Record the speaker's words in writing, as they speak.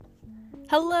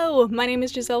Hello, my name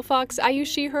is Giselle Fox. I use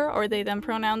she, her, or they, them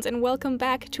pronouns, and welcome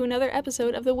back to another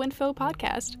episode of the Winfo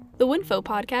Podcast. The Winfo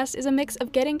Podcast is a mix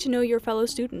of getting to know your fellow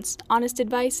students, honest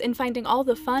advice, and finding all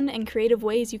the fun and creative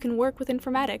ways you can work with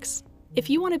informatics. If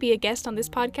you want to be a guest on this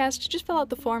podcast, just fill out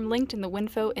the form linked in the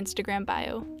Winfo Instagram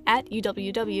bio, at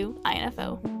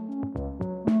UWWINFO.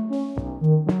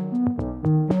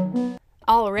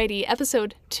 Alrighty,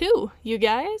 episode 2, you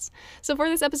guys! So for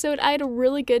this episode, I had a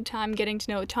really good time getting to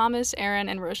know Thomas, Aaron,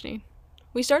 and Roshni.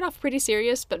 We start off pretty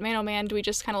serious, but man oh man, do we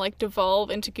just kind of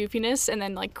devolve into goofiness and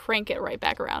then crank it right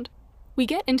back around. We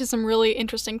get into some really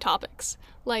interesting topics,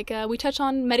 we touch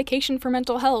on medication for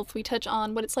mental health, we touch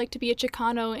on what it's like to be a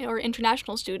Chicano or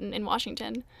international student in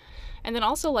Washington, and then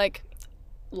also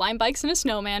Lime bikes and a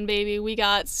snowman, baby. We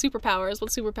got superpowers. What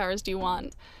superpowers do you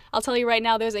want? I'll tell you right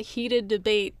now, there's a heated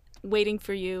debate waiting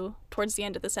for you towards the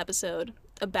end of this episode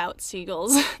about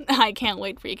seagulls. I can't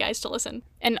wait for you guys to listen.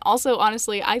 And also,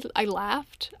 honestly, I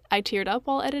laughed. I teared up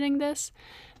while editing this.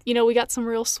 You know, we got some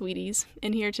real sweeties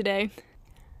in here today.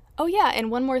 Oh yeah,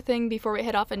 and one more thing before we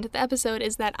head off into the episode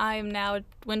is that I am now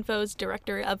Winfo's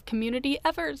Director of Community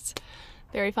Efforts.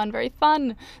 Very fun, very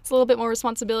fun. It's a little bit more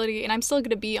responsibility, and I'm still going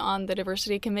to be on the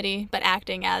diversity committee, but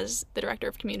acting as the Director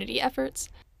of Community Efforts.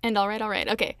 And all right,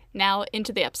 okay, now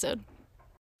into the episode.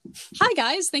 Hi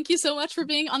guys, thank you so much for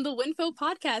being on the Winfo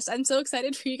Podcast. I'm so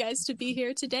excited for you guys to be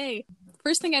here today.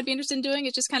 First thing I'd be interested in doing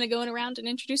is just kind of going around and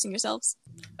introducing yourselves.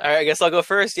 All right, I guess I'll go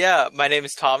first. Yeah, my name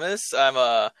is Thomas. I'm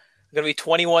going to be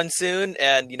 21 soon,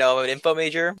 and I'm an info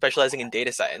major specializing in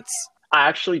data science. I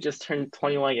actually just turned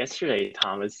 21 yesterday,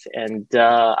 Thomas, and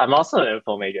I'm also an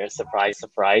info major. Surprise,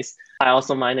 surprise. I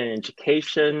also minor in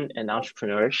education and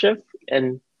entrepreneurship,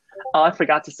 and I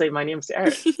forgot to say my name's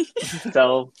Eric.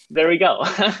 So there we go.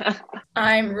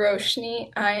 I'm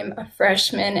Roshni. I'm a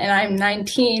freshman and I'm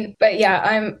 19. But yeah,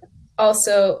 I'm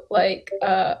also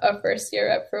a first year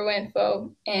rep for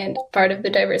Winfo and part of the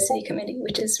diversity committee,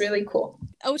 which is really cool.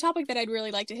 A topic that I'd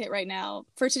really like to hit right now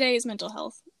for today is mental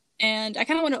health. And I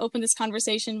kind of want to open this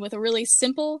conversation with a really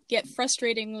simple yet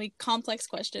frustratingly complex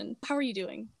question. How are you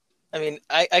doing? I mean,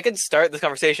 I could start this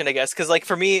conversation, I guess, because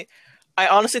for me, I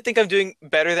honestly think I'm doing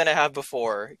better than I have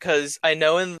before, because I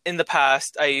know in the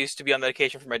past I used to be on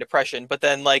medication for my depression, but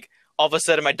then all of a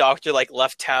sudden my doctor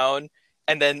left town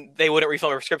and then they wouldn't refill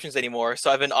my prescriptions anymore.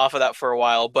 So I've been off of that for a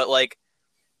while, but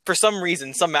for some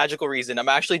reason, some magical reason, I'm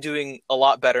actually doing a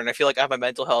lot better, and I feel like I have my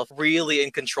mental health really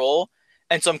in control.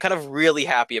 And so I'm kind of really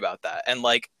happy about that. And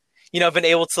I've been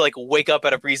able to wake up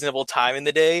at a reasonable time in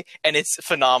the day, and it's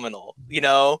phenomenal.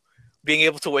 Being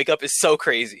able to wake up is so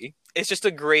crazy. It's just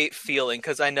a great feeling,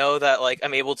 because I know that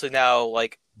I'm able to now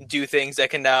do things that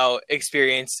can now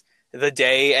experience the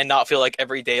day and not feel like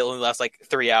every day only lasts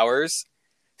 3 hours.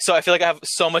 So I feel like I have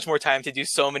so much more time to do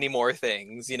so many more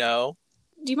things, Do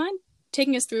you mind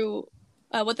taking us through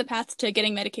what the path to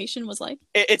getting medication was like?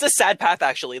 It's a sad path,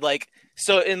 actually.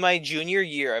 So in my junior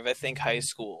year of, I think, high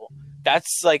school,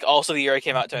 that's also the year I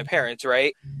came out to my parents,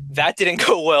 right? That didn't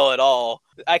go well at all.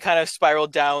 I kind of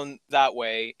spiraled down that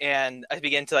way, and I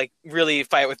began to really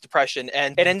fight with depression,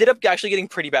 and it ended up actually getting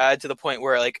pretty bad to the point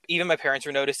where even my parents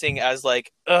were noticing, as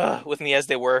with me as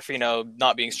they were for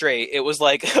not being straight. It was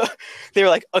they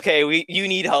were okay, you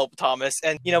need help, Thomas.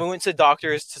 And we went to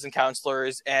doctors, to some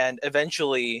counselors, and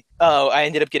eventually I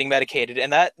ended up getting medicated,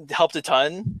 and that helped a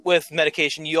ton. With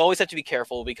medication, you always have to be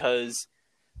careful, because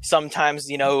sometimes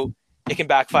it can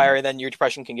backfire, and then your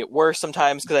depression can get worse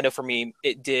sometimes, because I know for me,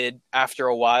 it did after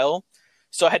a while.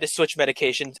 So I had to switch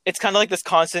medications. It's kind of this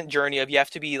constant journey of you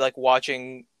have to be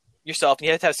watching yourself, and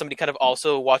you have to have somebody kind of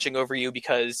also watching over you,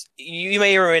 because you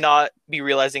may or may not be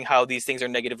realizing how these things are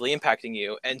negatively impacting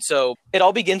you. And so it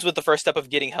all begins with the first step of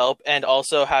getting help, and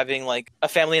also having a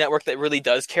family network that really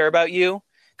does care about you.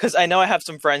 Because I know I have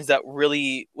some friends that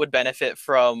really would benefit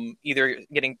from either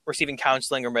receiving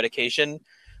counseling or medication,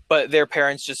 but their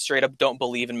parents just straight up don't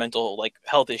believe in mental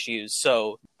health issues.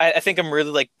 So I think I'm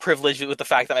really privileged with the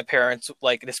fact that my parents,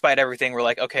 despite everything, were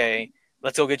okay,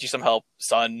 let's go get you some help,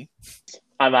 son.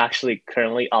 I'm actually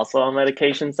currently also on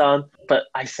medication, son, but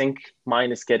I think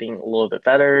mine is getting a little bit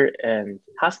better and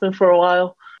has been for a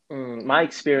while. My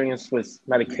experience with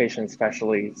medication,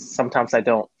 especially, sometimes I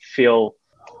don't feel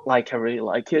like I really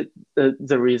like it.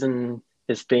 The reason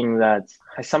is being that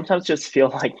I sometimes just feel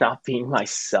like not being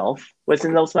myself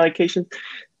within those medications,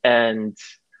 and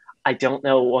I don't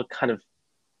know what kind of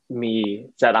me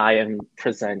that I am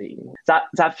presenting.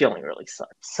 That feeling really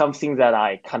sucks. Something that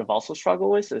I kind of also struggle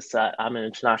with is that I'm an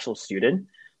international student.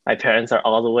 My parents are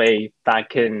all the way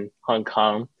back in Hong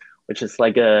Kong, which is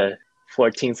a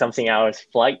 14 something hours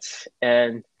flight,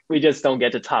 and we just don't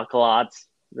get to talk a lot.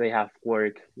 They have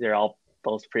work. They're all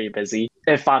both pretty busy.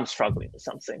 If I'm struggling with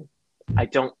something, I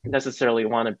don't necessarily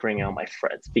want to bring out my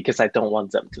friends because I don't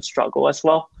want them to struggle as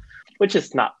well, which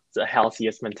is not the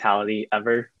healthiest mentality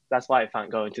ever. That's why I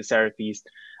found going to therapies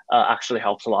actually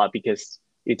helps a lot, because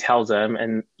you tell them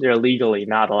and they're legally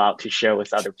not allowed to share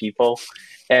with other people.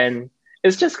 And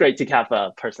it's just great to have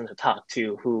a person to talk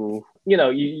to who,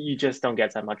 you just don't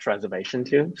get that much reservation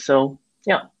to. So,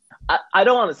 yeah, I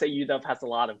don't want to say UW has a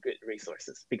lot of good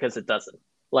resources, because it doesn't.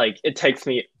 Like, it takes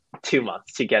me 2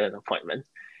 months to get an appointment.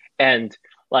 And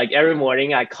like every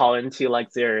morning I call into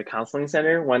like their counseling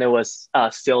center when it was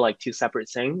still like two separate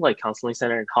things, like counseling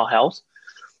center and Hall Health.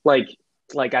 Like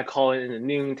I call in the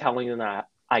noon telling them that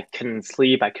I couldn't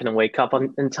sleep, I couldn't wake up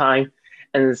in time,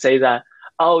 and then say that,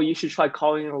 oh, you should try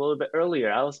calling in a little bit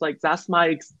earlier. I was like, that's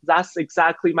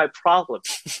exactly my problem.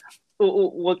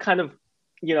 What kind of,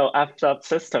 effed up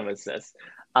system is this?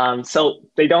 So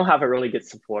they don't have a really good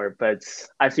support, but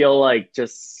I feel like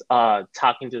just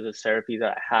talking to the therapy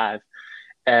that I have,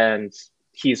 and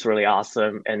he's really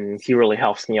awesome, and he really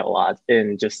helps me a lot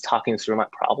in just talking through my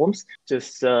problems.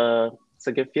 Just it's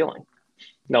a good feeling.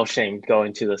 No shame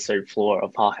going to the third floor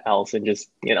of Hall Health and just,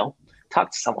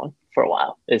 talk to someone for a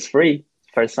while. It's free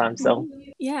first time, so.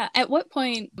 Yeah. At what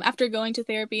point after going to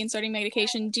therapy and starting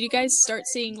medication did you guys start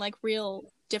seeing like real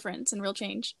difference and real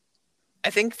change? I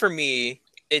think for me,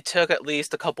 it took at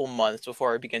least a couple months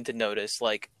before I began to notice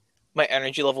like my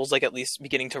energy levels like at least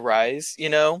beginning to rise,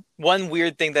 One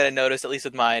weird thing that I noticed, at least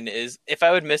with mine, is if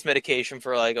I would miss medication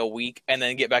for like a week and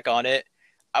then get back on it,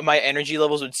 my energy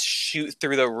levels would shoot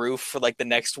through the roof for like the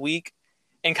next week,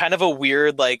 in kind of a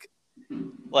weird like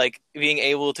being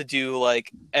able to do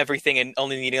like everything and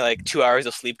only needing like 2 hours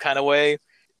of sleep kind of way.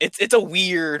 It's a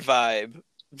weird vibe,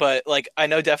 but like I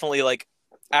know definitely like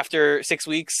after 6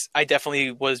 weeks, I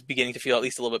definitely was beginning to feel at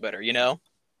least a little bit better,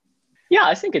 Yeah,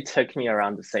 I think it took me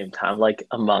around the same time, like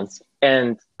a month.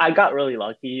 And I got really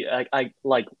lucky. I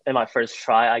like in my first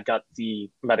try, I got the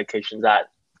medication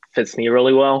that fits me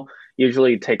really well.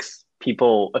 Usually it takes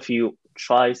people a few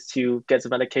tries to get the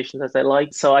medication that they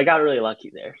like. So I got really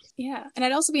lucky there. Yeah. And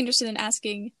I'd also be interested in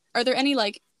asking, are there any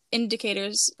like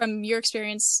indicators from your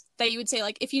experience that you would say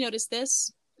like, if you notice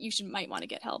this, you might want to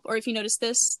get help, or if you notice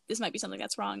this might be something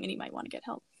that's wrong and you might want to get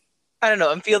help? I don't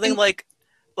know. I'm feeling like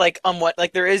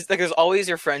there's always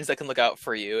your friends that can look out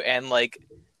for you, and like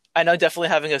I know definitely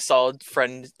having a solid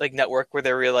friend like network where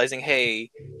they're realizing, hey,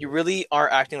 you really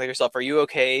aren't acting like yourself. Are you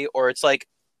okay? Or it's like,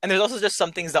 and there's also just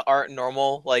some things that aren't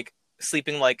normal, like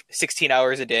sleeping like 16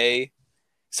 hours a day.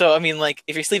 So I mean, like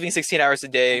if you're sleeping 16 hours a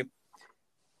day,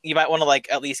 you might want to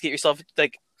like at least get yourself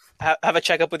like have a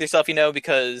checkup with yourself,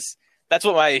 because that's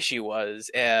what my issue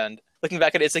was. And looking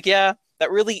back at it, it's like, yeah,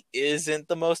 that really isn't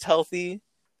the most healthy.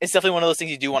 It's definitely one of those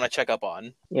things you do want to check up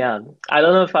on. Yeah, I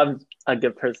don't know if I'm a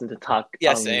good person to talk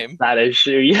on same. that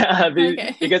issue. Yeah,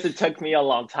 Okay. Because it took me a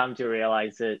long time to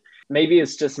realize it. Maybe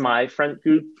it's just my friend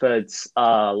group, but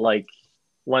like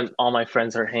when all my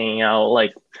friends are hanging out,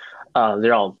 like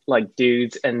they're all like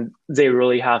dudes, and they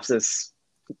really have this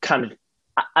kind of,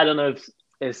 I don't know if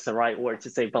it's the right word to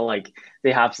say, but like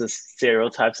they have this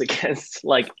stereotypes against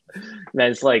like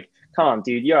men's, like, come on,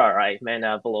 dude, you're all right, man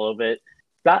up a little bit.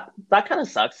 That kind of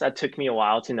sucks. That took me a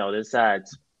while to notice that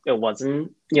it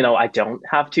wasn't, I don't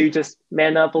have to just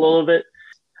man up a little bit.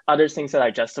 Other things that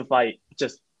I justify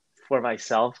just for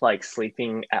myself, like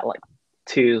sleeping at like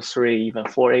 2, 3, even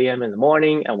 4 a.m. in the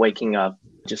morning and waking up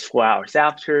just 4 hours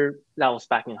after. That was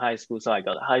back in high school, so I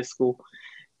go to high school.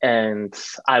 And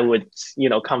I would,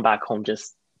 come back home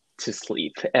just to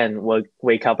sleep and would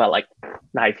wake up at like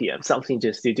 9 p.m., something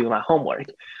just to do my homework.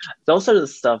 Those are the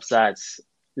stuff that's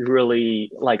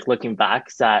really, like, looking back,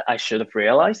 that I should have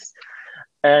realized.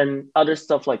 And other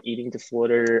stuff like eating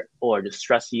disorder or the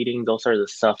stress eating, those are the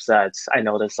stuff that I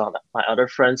noticed on my other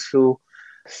friends who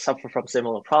suffer from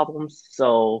similar problems.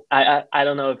 So I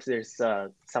don't know if there's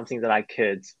something that I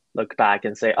could look back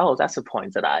and say, oh, that's the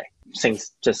point that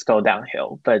things just go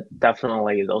downhill. But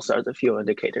definitely those are the few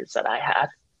indicators that I had.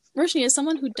 Roshni, as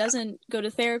someone who doesn't go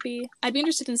to therapy, I'd be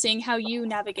interested in seeing how you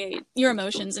navigate your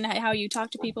emotions and how you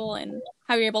talk to people and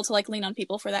how you're able to like lean on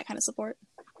people for that kind of support.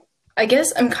 I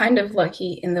guess I'm kind of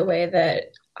lucky in the way that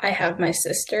I have my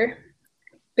sister,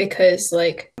 because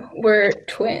like we're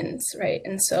twins, right?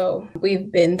 And so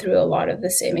we've been through a lot of the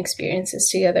same experiences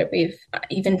together. We've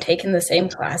even taken the same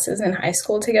classes in high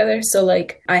school together. So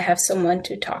like I have someone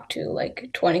to talk to like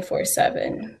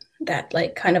 24/7 that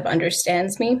like kind of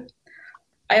understands me.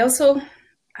 I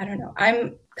don't know,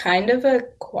 I'm kind of a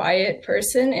quiet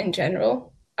person in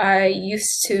general. I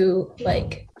used to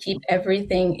like keep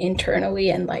everything internally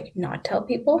and like not tell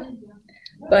people.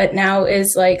 but now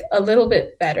is like a little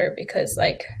bit better because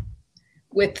like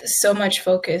with so much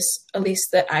focus, at least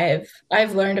that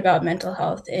I've learned about mental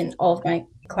health in all of my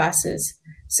classes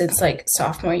since like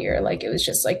sophomore year. Like it was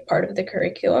just like part of the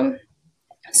curriculum.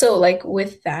 So like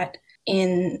with that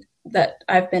in that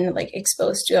I've been like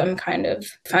exposed to, I'm kind of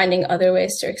finding other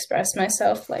ways to express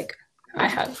myself. Like I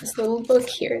have this little book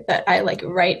here that I like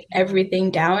write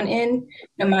everything down in,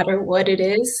 no matter what it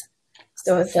is.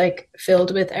 So it's like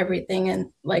filled with everything, and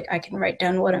like I can write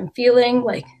down what I'm feeling,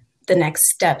 like the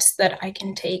next steps that I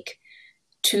can take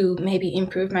to maybe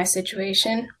improve my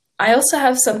situation. I also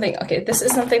have something, okay, this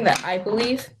is something that I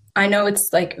believe. I know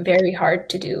it's like very hard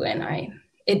to do, and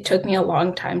it took me a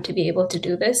long time to be able to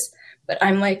do this, but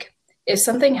I'm like, if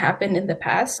something happened in the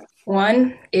past,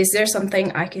 one, is there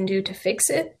something I can do to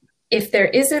fix it? If there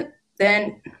isn't,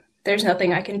 then there's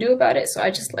nothing I can do about it, so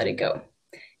I just let it go.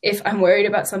 If I'm worried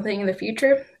about something in the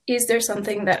future, is there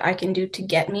something that I can do to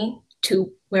get me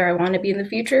to where I want to be in the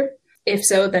future? If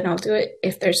so, then I'll do it.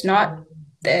 If there's not,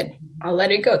 then I'll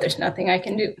let it go. There's nothing I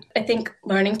can do. I think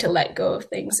learning to let go of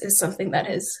things is something that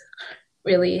has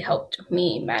really helped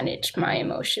me manage my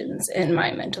emotions and my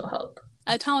mental health.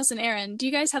 Thomas and Aaron, do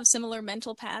you guys have similar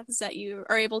mental paths that you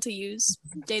are able to use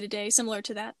day to day, similar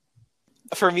to that?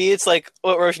 For me, it's like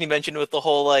what Roshni mentioned with the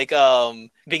whole like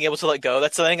being able to let go.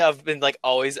 That's something I've been like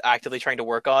always actively trying to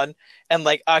work on. And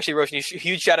like actually, Roshni,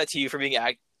 huge shout out to you for being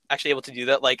actually able to do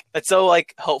that. Like that's so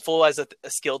like helpful as a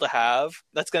skill to have.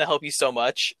 That's going to help you so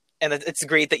much. And it's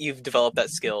great that you've developed that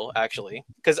skill actually.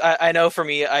 Because I know for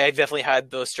me, I definitely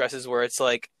had those stresses where it's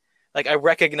like I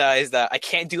recognize that I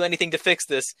can't do anything to fix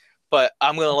this, but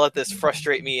I'm going to let this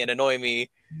frustrate me and annoy me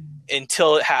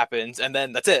until it happens. And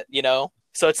then that's it, you know?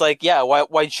 So it's like, yeah, why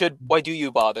do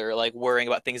you bother like worrying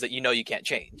about things that you know you can't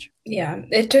change? Yeah,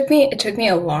 it took me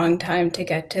a long time to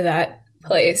get to that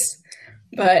place,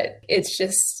 but it's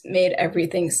just made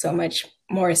everything so much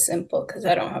more simple because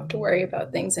I don't have to worry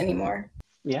about things anymore.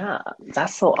 Yeah,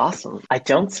 that's so awesome. I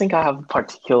don't think I have a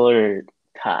particular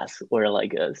task or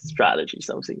like a strategy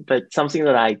something, but something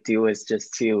that I do is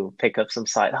just to pick up some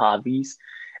side hobbies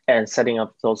and setting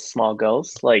up those small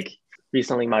goals. Like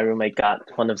recently my roommate got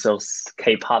one of those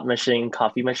K-pop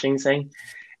coffee machine thing.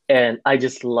 And I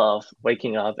just love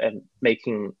waking up and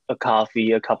making a cup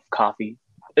of coffee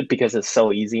because it's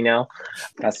so easy now.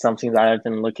 That's something that I've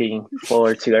been looking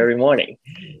forward to every morning.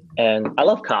 And I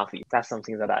love coffee. That's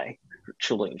something that I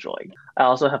truly enjoy. I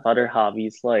also have other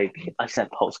hobbies, like I sent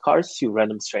postcards to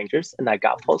random strangers and I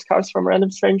got postcards from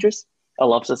random strangers. I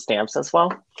love the stamps as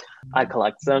well. I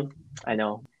collect them. I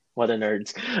know, what a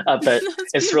nerds, but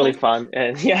it's really fun.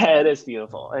 And yeah, it is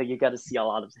beautiful. You got to see a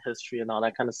lot of the history and all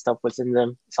that kind of stuff within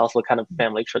them. It's also kind of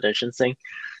family tradition thing.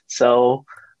 So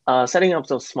setting up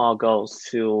those small goals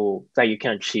that you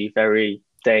can achieve every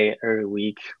day, every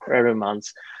week, or every month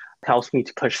helps me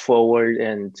to push forward.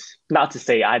 And not to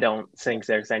say I don't think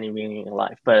there's any meaning in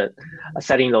life, but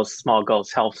setting those small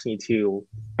goals helps me to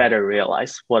better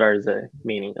realize what are the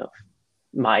meaning of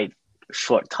my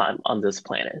short time on this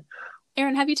planet.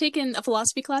 Aaron, have you taken a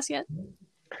philosophy class yet?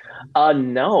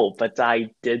 No, but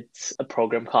I did a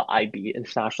program called IB,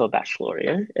 International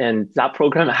Baccalaureate, and that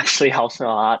program actually helps me a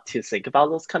lot to think about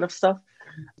those kind of stuff.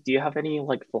 Do you have any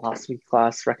like philosophy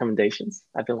class recommendations?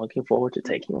 I've been looking forward to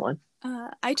taking one.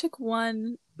 I took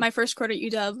one my first quarter at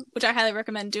UW, which I highly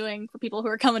recommend doing for people who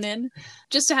are coming in,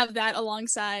 just to have that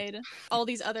alongside all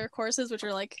these other courses, which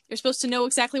are like, you're supposed to know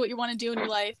exactly what you want to do in your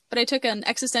life. But I took an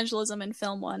existentialism and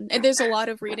film one. And there's a lot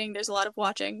of reading, there's a lot of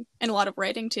watching, and a lot of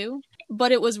writing too.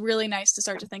 But it was really nice to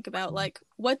start to think about, like,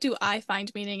 what do I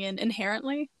find meaning in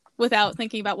inherently without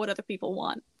thinking about what other people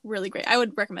want? Really great. I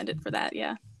would recommend it for that,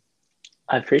 yeah.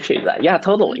 I appreciate that. Yeah,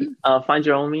 totally. Find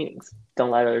your own meanings.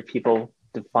 Don't let other people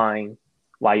define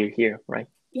why you're here, right?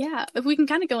 Yeah, if we can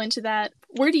kind of go into that,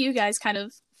 where do you guys kind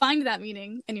of find that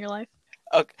meaning in your life?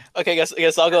 Okay, I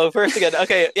guess I'll go first again.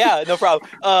 Okay, yeah, no problem.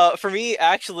 For me,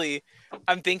 actually,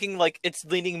 I'm thinking like it's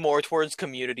leaning more towards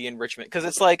community enrichment because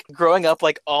it's like growing up,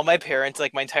 like all my parents,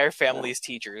 like my entire family is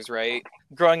teachers, right?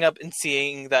 Growing up and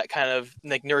seeing that kind of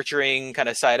like nurturing kind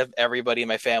of side of everybody in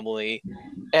my family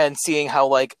and seeing how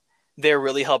like they're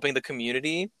really helping the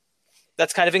community.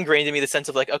 That's kind of ingrained in me the sense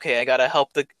of like, okay, I gotta help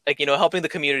helping the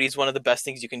community is one of the best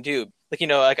things you can do. Like,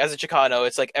 like as a Chicano,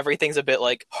 it's like everything's a bit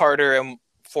like harder and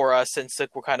for us since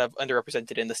like we're kind of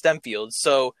underrepresented in the STEM fields.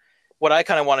 So what I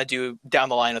kind of want to do down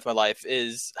the line with my life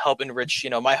is help enrich,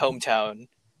 my hometown,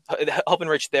 help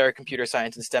enrich their computer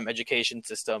science and STEM education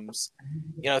systems,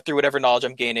 through whatever knowledge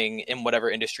I'm gaining in whatever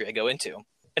industry I go into.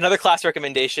 Another class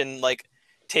recommendation, like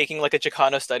taking like a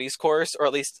Chicano studies course, or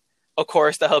at least a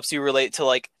course that helps you relate to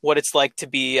like what it's like to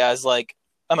be as like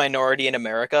a minority in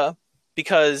America,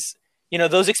 because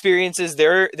those experiences,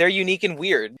 they're unique and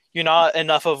weird. You're not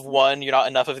enough of one, you're not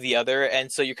enough of the other,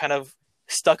 and so you're kind of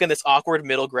stuck in this awkward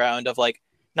middle ground of like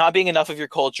not being enough of your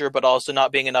culture, but also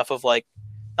not being enough of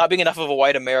a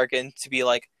white American to be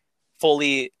like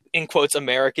fully in quotes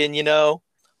American,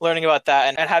 learning about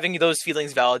that and having those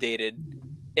feelings validated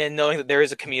and knowing that there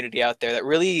is a community out there that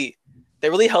really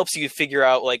helps you figure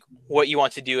out like what you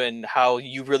want to do and how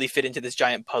you really fit into this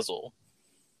giant puzzle.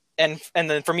 And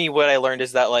then for me, what I learned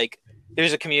is that like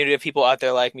there's a community of people out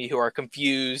there like me who are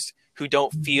confused, who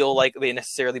don't feel like they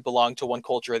necessarily belong to one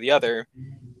culture or the other,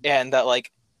 and that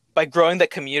like by growing that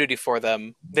community for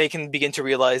them, they can begin to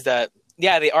realize that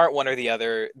yeah, they aren't one or the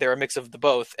other. They're a mix of the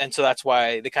both. And so that's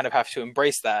why they kind of have to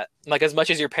embrace that. Like, as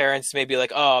much as your parents may be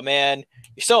like, oh man,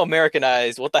 you're so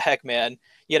Americanized. What the heck, man?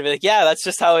 You gotta be like, yeah, that's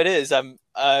just how it is.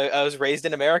 I was raised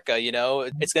in America,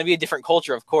 it's going to be a different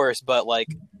culture, of course, but like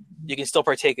you can still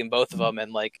partake in both of them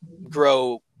and like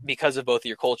grow because of both of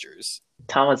your cultures.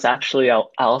 Thomas, actually, I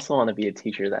also want to be a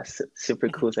teacher. That's super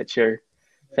cool that your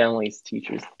family's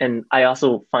teachers. And I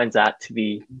also find that to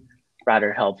be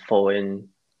rather helpful in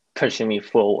pushing me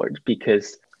forward,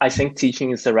 because I think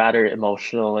teaching is a rather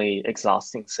emotionally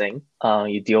exhausting thing.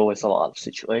 You deal with a lot of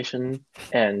situations,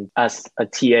 and as a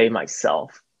TA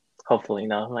myself, hopefully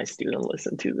none of my students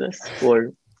listen to this,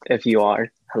 or if you are,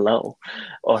 hello,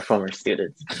 or former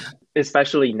students.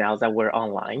 Especially now that we're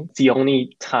online, the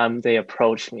only time they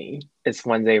approach me is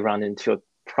when they run into a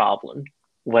problem,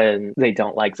 when they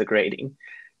don't like the grading,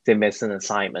 they miss an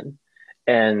assignment.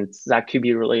 And that could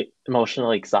be really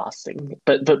emotionally exhausting.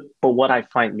 But what I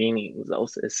find meaning in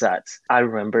those is that I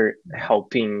remember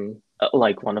helping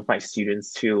like one of my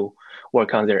students to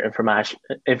work on their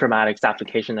informatics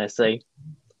application essay.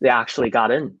 They actually got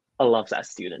in. I love that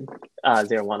student.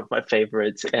 They're one of my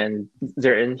favorites, and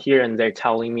they're in here and they're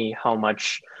telling me how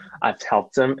much I've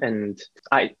helped them. And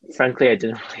I didn't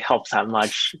really help that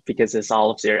much because it's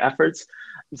all of their efforts.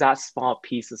 That small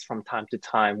pieces from time to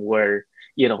time where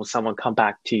someone come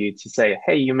back to you to say,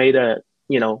 hey, you made a,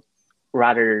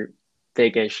 rather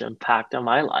big-ish impact on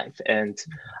my life. And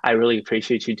I really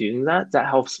appreciate you doing that. That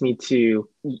helps me to,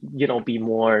 be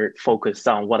more focused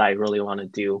on what I really want to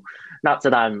do. Not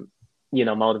that I'm,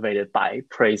 motivated by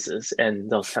praises and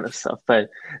those kind of stuff, but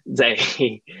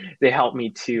they help me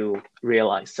to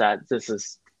realize that this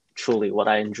is truly what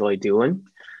I enjoy doing.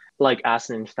 Like, as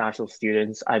an international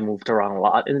student, I moved around a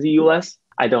lot in the US.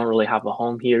 I don't really have a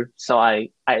home here, so I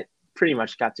pretty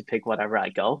much got to pick whatever I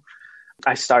go.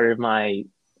 I started my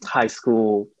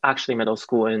middle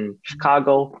school in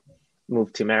Chicago,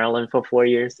 moved to Maryland for 4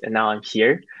 years, and now I'm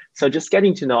here. So just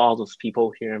getting to know all those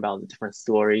people, hearing about the different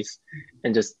stories,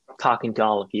 and just talking to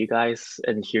all of you guys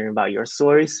and hearing about your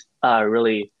stories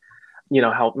really,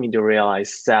 helped me to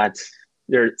realize that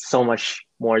there's so much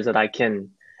more that I can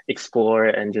explore.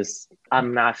 And just,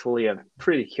 I'm naturally a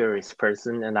pretty curious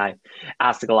person, and I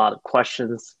ask a lot of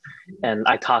questions and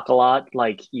I talk a lot.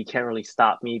 Like, you can't really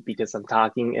stop me because I'm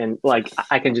talking, and like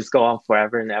I can just go on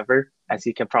forever and ever, as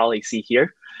you can probably see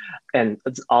here. And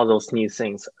all those new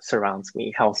things surrounds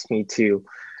me, helps me to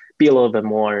be a little bit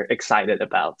more excited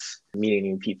about meeting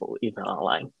new people, even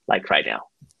online, like right now.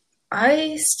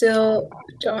 I still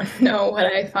don't know what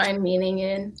I find meaning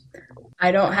in.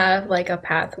 I don't have like a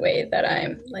pathway that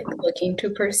I'm like looking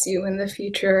to pursue in the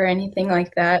future or anything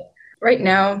like that. Right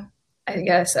now, I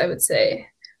guess I would say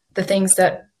the things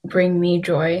that bring me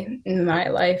joy in my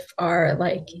life are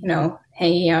like,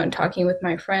 hanging out and talking with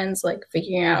my friends, like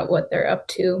figuring out what they're up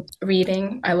to,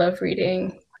 reading. I love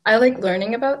reading. I like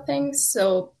learning about things.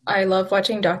 So I love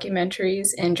watching documentaries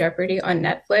and Jeopardy on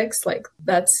Netflix. Like,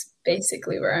 that's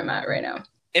basically where I'm at right now.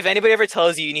 If anybody ever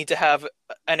tells you need to have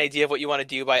an idea of what you want to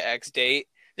do by X date,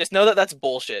 just know that that's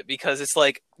bullshit, because it's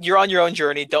like, you're on your own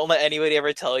journey. Don't let anybody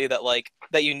ever tell you that like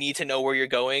that you need to know where you're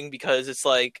going, because it's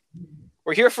like,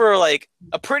 we're here for like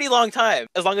a pretty long time.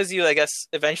 As long as you, I guess,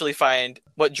 eventually find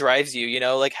what drives you,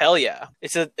 like, hell yeah.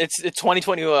 It's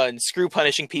 2021. Screw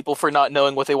punishing people for not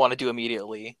knowing what they want to do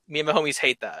immediately. Me and my homies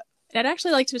hate that. I'd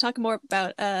actually like to talk more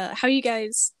about how you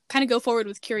guys kind of go forward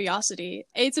with curiosity.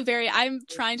 I'm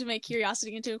trying to make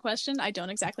curiosity into a question. I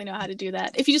don't exactly know how to do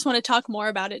that. If you just want to talk more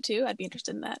about it too, I'd be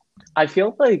interested in that. I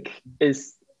feel like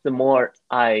the more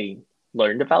I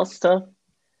learned about stuff,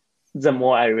 the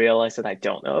more I realize that I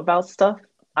don't know about stuff.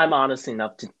 I'm honest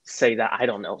enough to say that I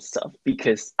don't know stuff,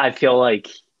 because I feel like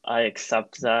I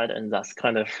accept that, and that's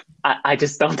kind of, I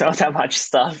just don't know that much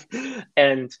stuff.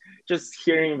 And just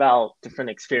hearing about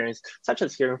different experiences, such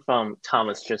as hearing from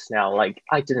Thomas just now, like,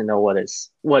 I didn't know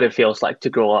what it feels like to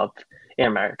grow up in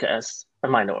America as a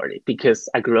minority, because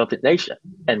I grew up in Asia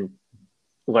and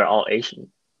we're all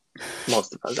Asian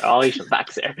Most of us are all Asian back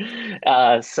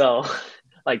there. So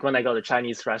like when I go to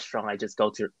Chinese restaurant, I just go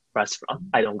to restaurant.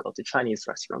 I don't go to Chinese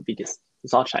restaurant because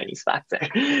it's all Chinese back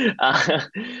there.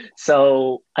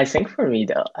 So I think for me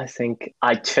though, I think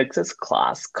I took this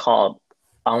class called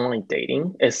online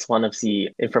dating. It's one of the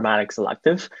informatics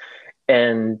elective.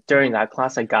 And during that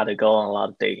class, I got to go on a lot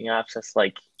of dating apps,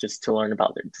 just to learn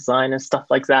about their design and stuff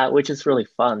like that, which is really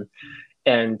fun.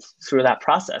 And through that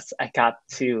process, I got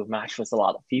to match with a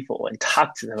lot of people and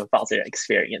talk to them about their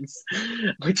experience,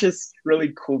 which is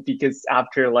really cool because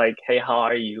after like, hey, how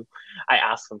are you? I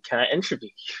asked them, can I interview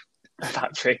you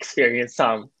about your experience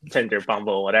on Tinder,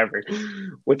 Bumble, whatever,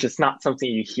 which is not something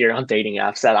you hear on dating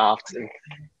apps that often.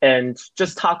 And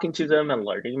just talking to them and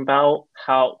learning about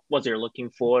what they're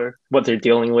looking for, what they're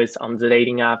dealing with on the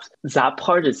dating apps, that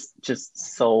part is just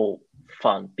so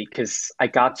fun because I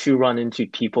got to run into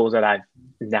people that I've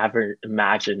never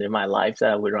imagined in my life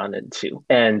that I would run into.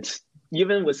 And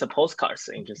even with the postcards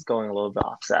thing, just going a little bit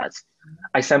off that,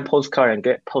 I send postcards and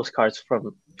get postcards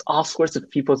from all sorts of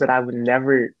people that I would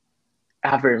never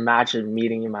ever imagine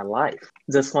meeting in my life.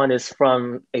 This one is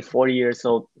from a 40 years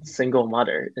old single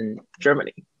mother in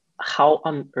Germany. How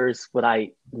on earth would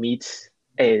I meet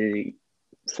a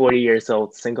 40 years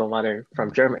old single mother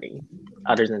from Germany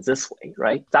other than this way,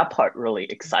 right? That part really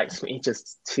excites me,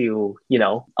 just to,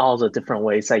 all the different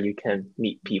ways that you can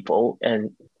meet people,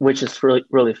 and which is really,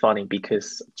 really funny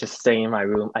because just staying in my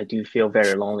room, I do feel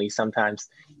very lonely sometimes,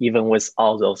 even with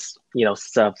all those,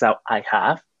 stuff that I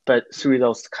have. But through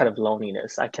those kind of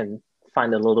loneliness, I can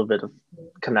find a little bit of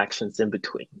connections in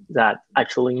between that I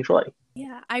truly enjoy.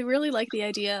 Yeah, I really like the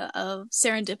idea of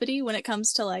serendipity when it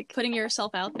comes to like putting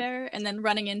yourself out there and then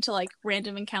running into like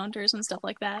random encounters and stuff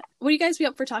like that. Would you guys be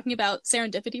up for talking about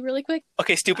serendipity really quick?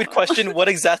 Okay, stupid question. What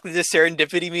exactly does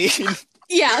serendipity mean?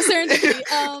 Yeah,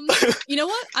 serendipity. You know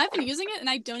what? I've been using it and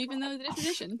I don't even know the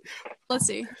definition. Let's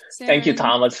see. Thank you,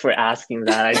 Thomas, for asking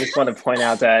that. I just want to point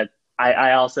out that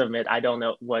I also admit I don't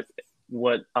know what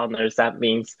on earth that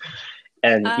means.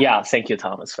 And thank you,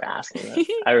 Thomas, for asking that.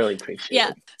 I really appreciate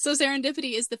it. So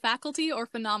serendipity is the faculty or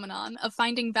phenomenon of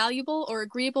finding valuable or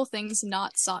agreeable things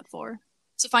not sought for.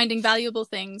 So finding valuable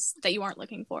things that you aren't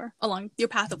looking for along your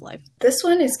path of life. This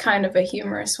one is kind of a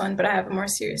humorous one, but I have a more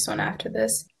serious one after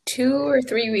this. 2 or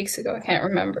 3 weeks ago, I can't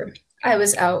remember, I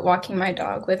was out walking my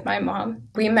dog with my mom.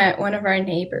 We met one of our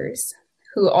neighbors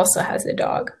who also has a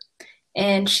dog,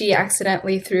 and she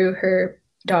accidentally threw her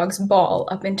dog's ball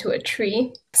up into a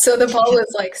tree. So the ball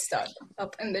was like stuck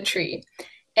up in the tree.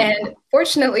 And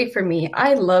fortunately for me,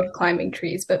 I love climbing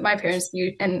trees, but my parents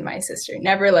and my sister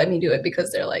never let me do it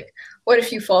because they're like, what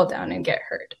if you fall down and get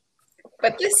hurt?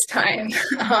 But this time,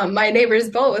 my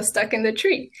neighbor's ball was stuck in the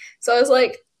tree. So I was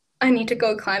like, I need to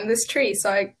go climb this tree.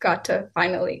 So I got to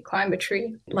finally climb a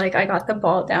tree. Like, I got the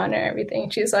ball down and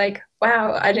everything. She's like,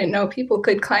 wow, I didn't know people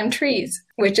could climb trees,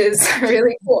 which is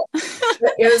really cool.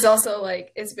 But it was also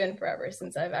like, it's been forever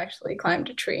since I've actually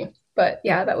climbed a tree. But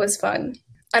yeah, that was fun.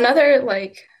 Another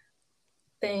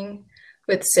thing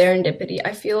with serendipity,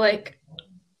 I feel like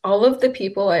all of the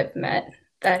people I've met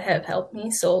that have helped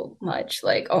me so much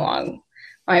along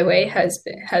my way has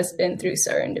been through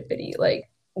serendipity. Like,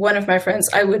 one of my friends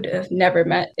I would have never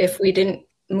met if we didn't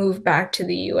move back to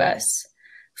the US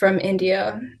from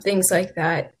India, things like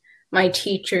that. My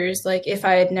teachers, if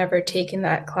I had never taken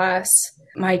that class,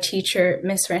 my teacher,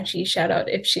 Miss Frenchie, shout out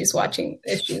if she's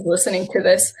listening to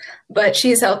this, but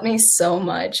she's helped me so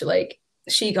much.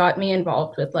 She got me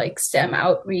involved with STEM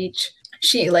outreach.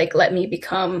 She let me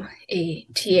become a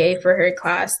TA for her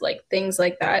class, things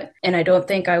like that. And I don't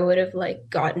think I would have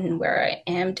gotten where I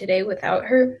am today without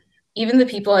her. Even the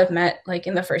people I've met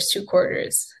in the first 2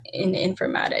 quarters in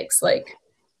informatics,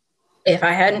 if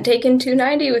I hadn't taken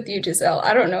 290 with you, Giselle,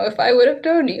 I don't know if I would have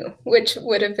known you, which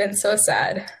would have been so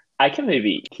sad. I can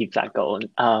maybe keep that going.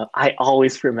 I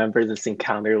always remember this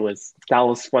encounter that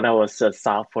was when I was a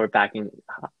sophomore back in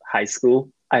high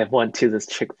school. I went to this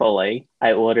Chick-fil-A.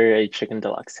 I ordered a chicken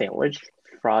deluxe sandwich,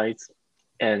 fries,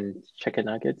 and chicken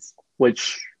nuggets,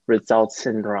 which results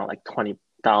in around $20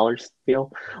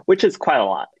 bill, which is quite a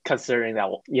lot considering that,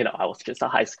 I was just a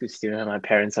high school student and my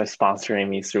parents are sponsoring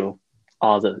me through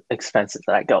all the expenses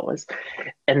that I go with.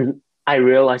 And I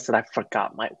realized that I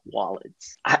forgot my wallet.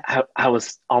 I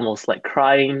was almost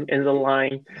crying in the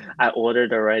line. I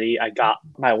ordered already. I got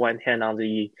my one hand on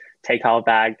the takeout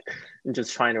bag and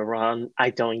just trying to run. I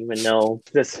don't even know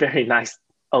this very nice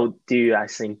old dude. I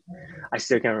think I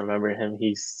still can remember him.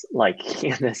 He's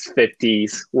in his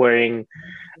 50s wearing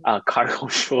cargo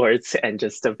shorts and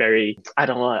just a very, I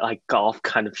don't know, golf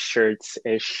kind of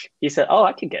shirts-ish. He said, oh,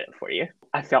 I can get it for you.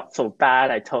 I felt so bad.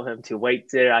 I told him to wait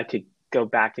there. I could go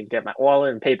back and get my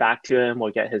wallet and pay back to him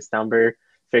or get his number,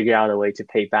 figure out a way to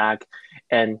pay back.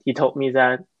 And he told me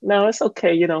that, no, it's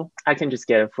okay, I can just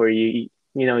get it for you.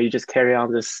 You just carry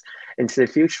on this into the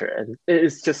future. And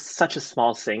it's just such a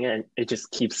small thing, and it just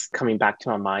keeps coming back to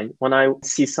my mind. When I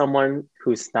see someone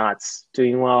who's not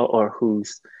doing well or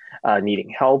who's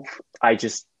needing help, I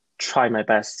just try my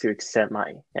best to extend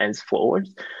my hands forward.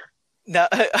 Now,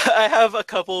 I have a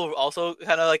couple also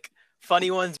kind of like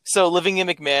funny ones. So living in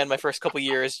McMahon, my first couple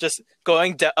years, just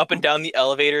going up and down the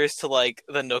elevators to like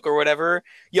the Nook or whatever,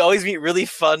 you always meet really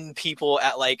fun people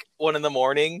at like 1 a.m.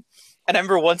 And I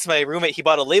remember once my roommate, he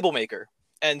bought a label maker.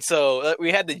 And so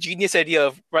we had the genius idea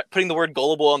of putting the word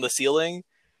gullible on the ceiling.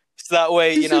 So that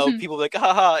way, people be like,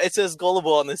 haha, it says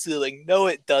gullible on the ceiling. No,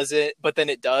 it doesn't, but then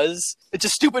it does. It's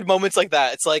just stupid moments like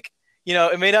that. It's like,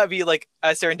 it may not be like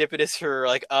as serendipitous for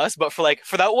like us, but for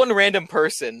that one random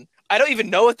person, I don't even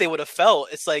know what they would have felt.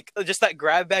 It's like just that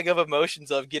grab bag of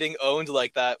emotions of getting owned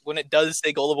like that when it does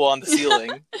say gullible on the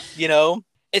ceiling.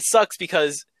 It sucks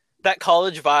because that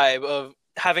college vibe of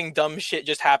having dumb shit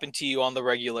just happen to you on the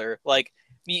regular, like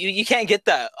you can't get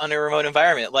that on a remote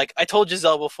environment. Like I told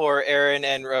Giselle before Aaron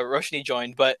and Roshni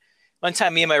joined, but one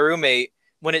time me and my roommate,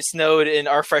 when it snowed in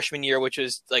our freshman year, which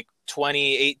was like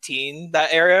 2018,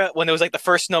 that area, when it was like the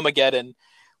first Snowmageddon,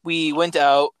 we went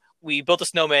out, we built a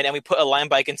snowman, and we put a Lime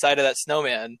bike inside of that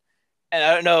snowman. And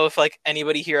I don't know if like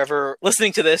anybody here ever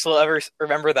listening to this will ever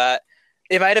remember that.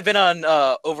 It might have been on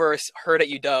overheard at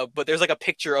UW, but there's like a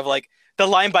picture of like the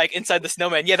Lime bike inside the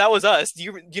snowman. Yeah, that was us. Do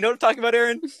you know what I'm talking about,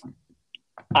 Aaron?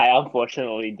 I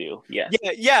unfortunately do. Yes.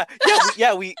 Yeah.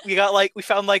 We got like, we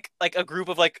found like a group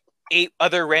of like 8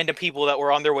 other random people that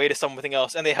were on their way to something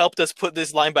else, and they helped us put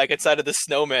this Lime bike inside of the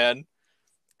snowman.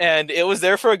 And it was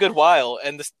there for a good while,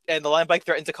 and the Lime bike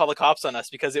threatened to call the cops on us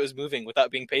because it was moving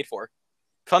without being paid for.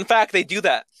 Fun fact, they do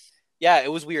that. Yeah,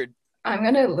 it was weird. I'm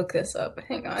gonna look this up.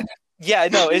 Hang on. Yeah,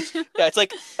 no, it's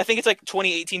like, I think it's like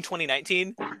 2018,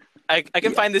 2019. I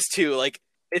can find this too. Like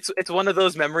it's one of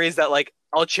those memories that like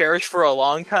I'll cherish for a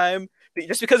long time,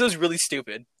 just because it was really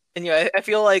stupid. And I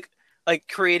feel like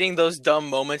creating those dumb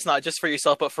moments, not just for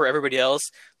yourself but for everybody else,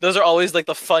 those are always like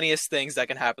the funniest things that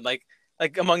can happen. Like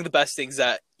among the best things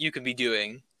that you can be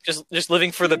doing, just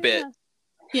living for the bit.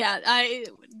 Yeah,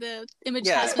 the image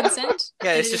has been sent.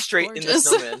 Yeah, it's just straight in the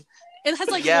snowman. It has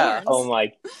like horns. Oh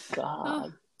my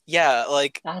god. Yeah,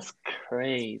 like that's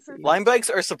crazy. Lime bikes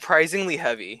are surprisingly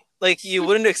heavy. Like you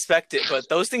wouldn't expect it, but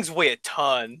those things weigh a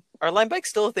ton. Are Lime bikes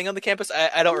still a thing on the campus?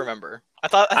 I don't remember. I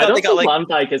thought don't they got think like Lime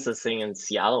bike is a thing in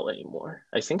Seattle anymore.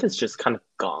 I think it's just kind of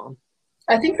gone.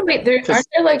 I think aren't there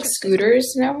like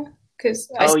scooters now?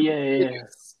 Because yeah.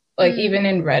 Like even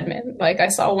in Redmond, like I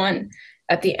saw one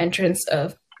at the entrance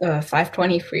of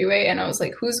 520 freeway, and I was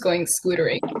like, "Who's going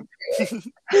scootering?"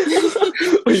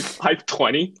 Wait,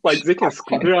 520? Like they can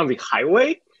scooter on the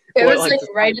highway? It was like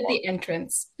right at the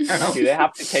entrance. I don't know. Do they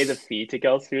have to pay the fee to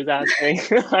go through that thing?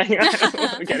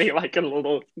 Getting like a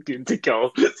little good to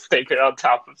go sticker on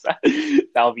top of that.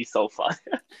 That would be so fun.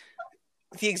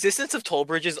 The existence of toll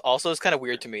bridges also is kind of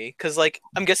weird to me, because like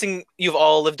I'm guessing you've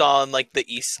all lived on like the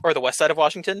east or the west side of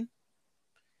Washington.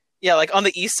 Yeah, like on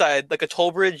the east side, like a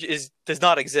toll bridge does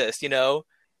not exist.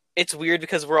 It's weird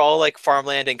because we're all like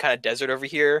farmland and kind of desert over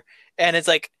here, and it's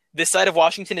like this side of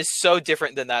Washington is so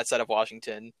different than that side of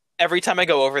Washington. Every time I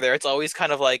go over there, it's always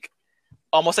kind of like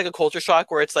almost like a culture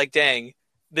shock where it's like, dang,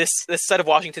 this side of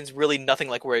Washington's really nothing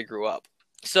like where I grew up.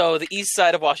 So the east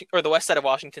side of Washington, or the west side of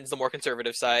Washington, is the more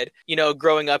conservative side.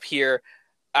 Growing up here,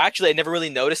 actually, I never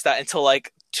really noticed that until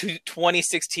like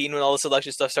 2016 when all this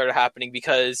election stuff started happening,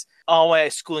 because all my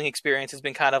schooling experience has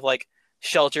been kind of like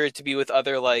sheltered to be with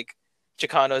other like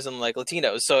Chicanos and like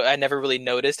Latinos. So I never really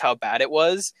noticed how bad it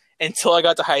was until I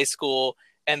got to high school,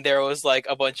 and there was like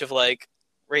a bunch of like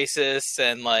racists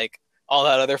and like all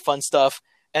that other fun stuff.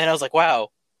 And I was like,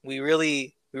 wow, we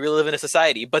really live in a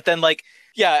society. But then like,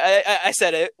 yeah, I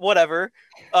said it, whatever.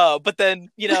 But then,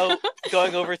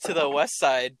 going over to the west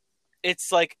side, it's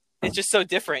just so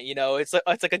different, it's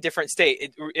like a different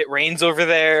state. It rains over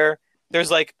there.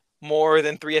 There's like more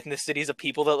than 3 ethnicities of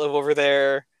people that live over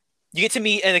there. You get to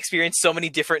meet and experience so many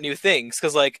different new things.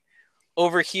 Cause like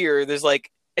over here, there's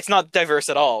like, it's not diverse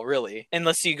at all, really,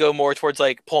 unless you go more towards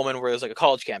like Pullman, where there's like a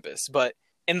college campus. But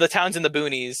in the towns in the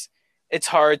boonies, it's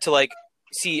hard to like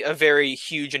see a very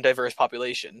huge and diverse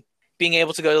population. Being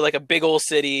able to go to like a big old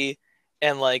city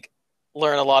and like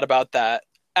learn a lot about that,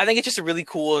 I think it's just a really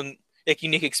cool and like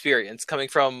unique experience coming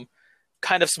from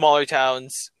kind of smaller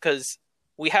towns, because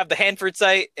we have the Hanford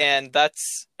site, and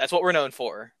that's what we're known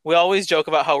for. We always joke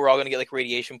about how we're all going to get like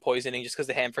radiation poisoning just because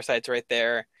the Hanford site's right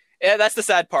there. Yeah, that's the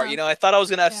sad part. Oh. You know, I thought I was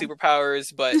gonna have Yeah.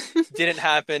 superpowers, but didn't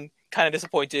happen. Kind of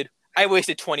disappointed. I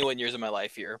wasted 21 years of my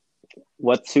life here.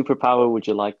 What superpower would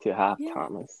you like to have, Yeah.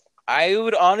 Thomas? I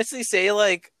would honestly say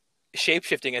like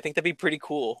shape-shifting. I think that'd be pretty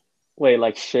cool. Wait,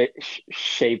 like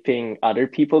shaping other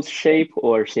people's shape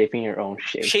or shaping your own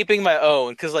shape? Shaping my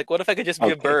own, because like, what if I could just be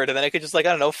a Okay. bird and then I could just like, I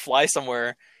don't know, fly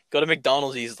somewhere, go to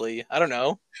McDonald's easily. I don't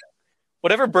know.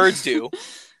 Whatever birds do.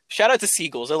 Shout out to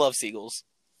seagulls. I love seagulls.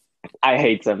 I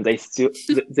hate them. They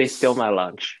steal my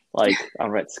lunch, like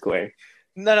on Red Square.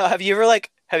 No. Have you ever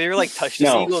touched a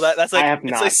No, seagull? That's like I have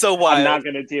it's not. like so wild. I'm not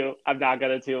gonna do.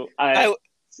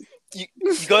 You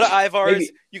go to Ivar's, Maybe-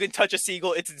 you can touch a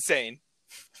seagull. It's insane.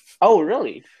 Oh,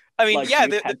 really? I mean, Like, yeah,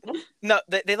 do you pet them? no,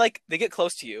 they get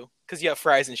close to you because you have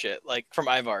fries and shit like from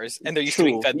Ivar's, and they're used to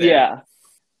being True. fed there. Yeah.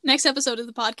 Next episode of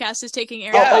the podcast is taking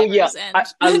Aaron Oh, yeah. Ivers and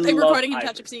I like love recording him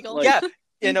touch a Ivers. seagull. Like- Yeah.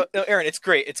 Yeah, no, Aaron, it's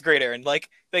great. It's great, Aaron. Like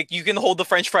you can hold the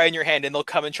French fry in your hand, and they'll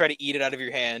come and try to eat it out of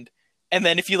your hand. And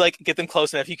then if you like get them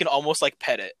close enough, you can almost like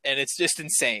pet it, and it's just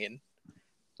insane.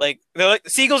 Like they're like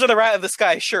seagulls are the rat of the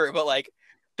sky, sure, but like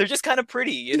they're just kind of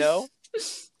pretty, you know?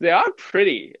 They are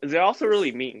pretty. They're also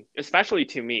really mean, especially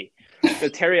to me. The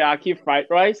teriyaki fried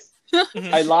rice,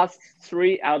 Mhm. I lost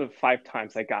 3 out of 5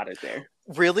 times I got it there.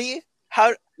 Really?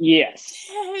 How? Yes.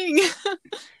 Dang.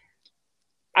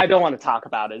 I don't want to talk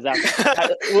about it.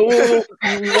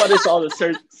 What is all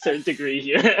the third degree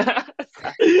here?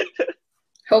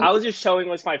 Hope- I was just showing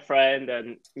with my friend,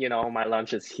 and my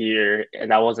lunch is here,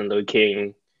 and I wasn't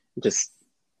looking. Just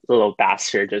a little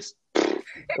bastard. Just.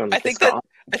 I think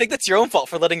that's your own fault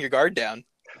for letting your guard down.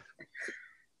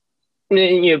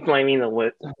 You're blaming the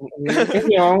whip. It's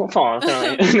your own fault.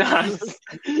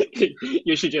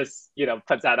 You should just,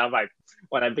 put that on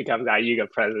when I become that Yuga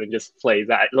president, just play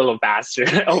that little bastard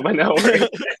over and over.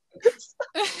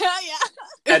 Yeah.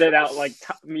 Edit out like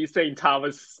me saying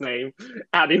Thomas' name,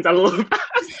 adding that little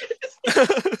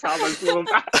bastard. Thomas little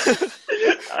bastard.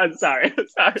 I'm sorry.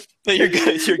 No, you're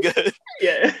good. You're good.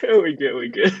 Yeah, we're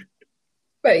good.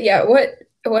 But yeah,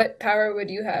 what power would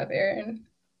you have, Aaron?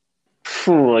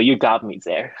 Phew, you got me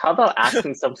there. How about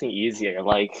asking something easier?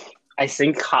 Like, I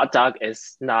think hot dog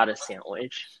is not a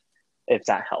sandwich, if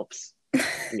that helps.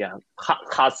 Yeah,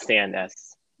 hot stand as,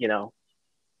 Yeah.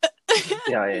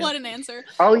 What an answer.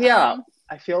 Oh yeah, Um,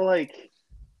 I feel like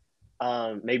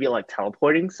maybe like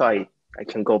teleporting, so I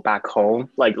can go back home,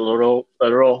 like literal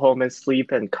home and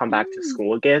sleep, and come back to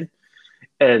school again.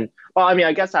 And well, I mean,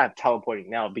 I guess I have teleporting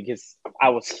now because I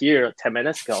was here 10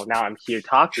 minutes ago. Now I'm here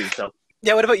talking. So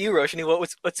Yeah. What about you, Roshni? What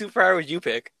superpower would you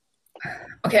pick?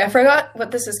 Okay, I forgot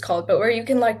what this is called, but where you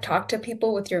can like talk to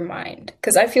people with your mind.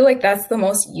 Because I feel like that's the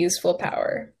most useful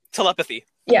power. Telepathy.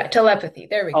 Yeah, telepathy.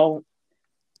 There we go.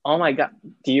 oh my God,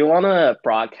 do you want to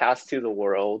broadcast to the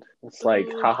world? It's like,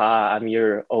 haha, I'm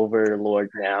your overlord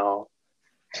now.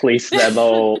 Please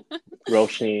Venmo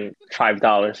Roshni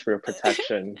 $5 for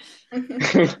protection.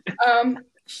 Um,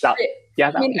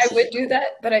 Yeah, I mean, I would do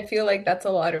that, but I feel like that's a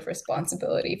lot of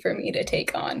responsibility for me to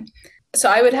take on. So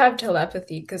I would have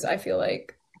telepathy because I feel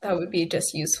like that would be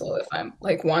just useful if I'm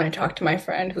like want to talk to my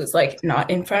friend who's like not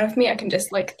in front of me. I can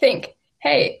just like think,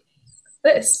 hey,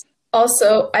 this.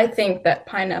 Also, I think that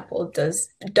pineapple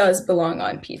does belong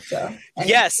on pizza. And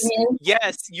Yes. I mean,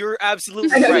 Yes, you're I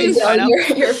absolutely know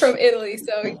right. you're from Italy,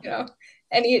 so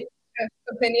any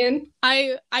opinion?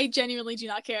 I genuinely do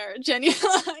not care. Genuinely.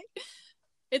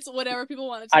 It's whatever people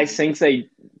want it to I be. think they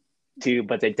do,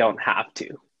 but they don't have to.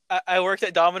 I worked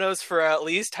at Domino's for at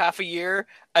least half a year.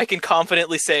 I can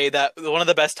confidently say that one of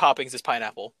the best toppings is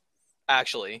pineapple.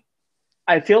 Actually,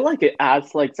 I feel like it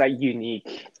adds like that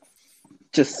unique,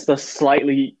 just the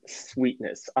slightly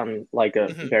sweetness on like a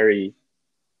Mhm. very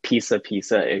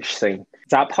pizza-ish thing.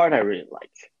 That part I really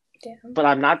like. Damn. But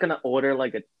I'm not gonna order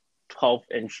like a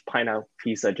 12-inch pineapple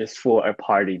pizza just for a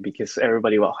party because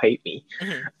everybody will hate me.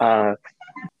 Mhm.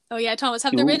 Oh yeah, Thomas,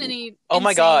 have there been Ooh. any Oh my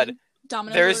insane God.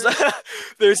 Domino's There's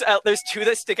orders? there's two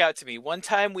that stick out to me. One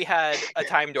time we had a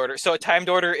timed order. So a timed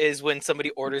order is when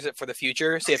somebody orders it for the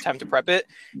future, so you have time to prep it.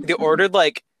 They ordered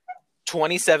like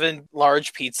 27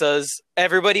 large pizzas.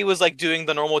 Everybody was like doing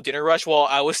the normal dinner rush while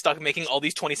I was stuck making all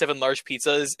these 27 large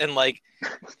pizzas, and like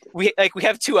we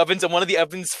have 2 ovens, and one of the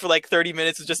ovens for like 30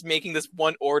 minutes was just making this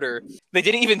one order. They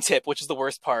didn't even tip, which is the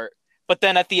worst part. But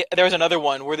then there was another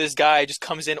one where this guy just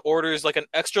comes in, orders like an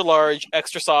extra large,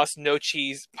 extra sauce, no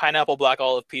cheese, pineapple black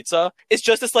olive pizza. It's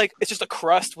just a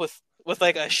crust with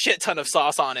like a shit ton of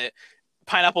sauce on it,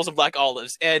 pineapples and black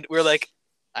olives. And we're like,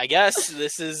 I guess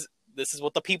this is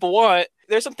what the people want.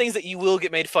 There's some things that you will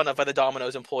get made fun of by the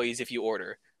Domino's employees if you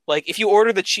order. Like if you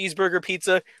order the cheeseburger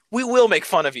pizza, we will make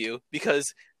fun of you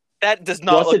because That does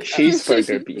not What's a look.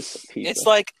 cheeseburger pizza? It's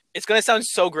like it's gonna sound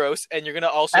so gross, and you're gonna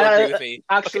also agree with me.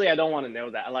 Actually, I don't want to know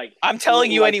that. Like, I'm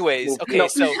telling you let's anyways. move- Okay,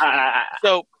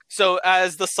 no, so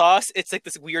as the sauce, it's like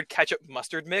this weird ketchup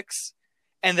mustard mix,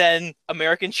 and then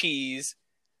American cheese,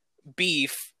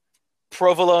 beef,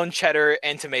 provolone, cheddar,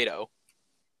 and tomato.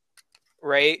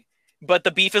 Right, but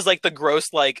the beef is like the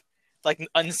gross, like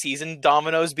unseasoned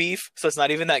Domino's beef, so it's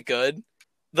not even that good.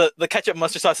 The ketchup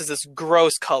mustard sauce is this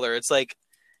gross color. It's like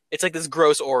this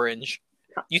gross orange.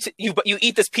 You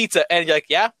eat this pizza and you're like,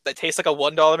 yeah, that tastes like a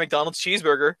 $1 McDonald's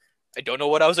cheeseburger. I don't know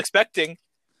what I was expecting.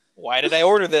 Why did I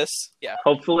order this? Yeah.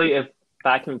 Hopefully, if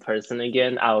back in person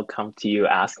again, I'll come to you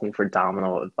asking for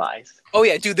Domino advice. Oh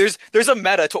yeah, dude. There's a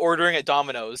meta to ordering at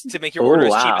Domino's to make your order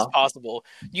as cheap as possible.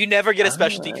 You never get a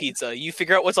specialty pizza. You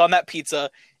figure out what's on that pizza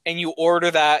and you order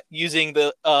that using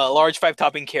the large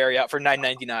 5-topping carryout for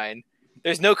 $9.99.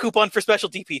 There's no coupon for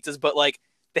specialty pizzas, but like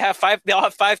they all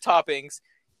have 5 toppings.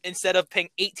 Instead of paying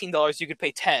 $18, you could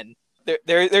pay $10.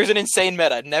 There's an insane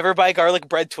meta. Never buy garlic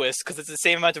bread twists because it's the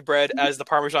same amount of bread as the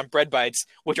Parmesan bread bites,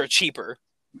 which are cheaper.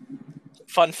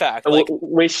 Fun fact. Like,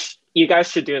 Which you guys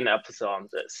should do an episode on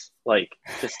this. Like,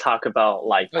 just talk about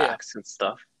life hacks and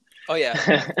stuff. Oh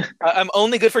yeah, I'm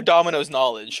only good for Domino's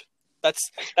knowledge.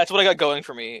 That's what I got going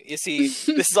for me. You see,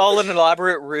 this is all an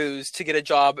elaborate ruse to get a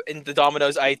job in the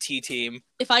Domino's IT team.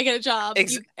 If I get a job,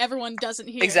 everyone doesn't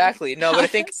hear. Exactly. No, but I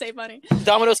think save money.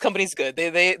 Domino's company's good.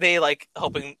 They like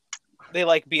helping. They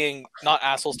like being not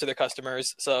assholes to their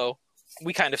customers. So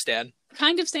we kind of stand.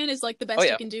 Kind of stand is like the best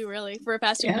you can do, really, for a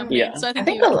fast food company. Yeah. So I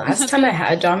think the last time I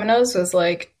had Domino's was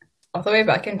like all the way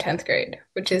back in 10th grade,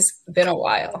 which has been a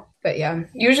while. But yeah,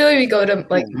 usually we go to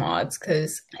like Mods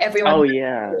because everyone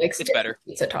likes it's better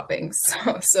pizza toppings.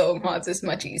 So Mods is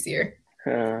much easier.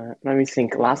 Let me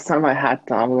think. Last time I had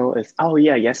Domino is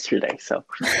yesterday. So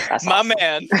that's my awesome.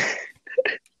 man.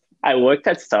 I worked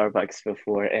at Starbucks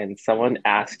before, and someone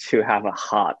asked to have a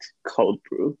hot cold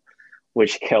brew,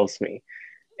 which kills me.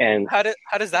 And how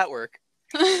does that work?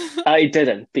 I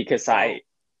didn't because I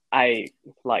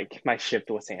like my shift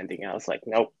was ending. I was like,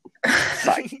 nope,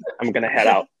 sorry, I'm gonna head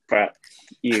out. But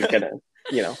you're gonna,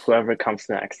 whoever comes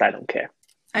next, I don't care.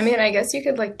 I mean, I guess you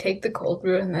could like take the cold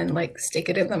brew and then like stick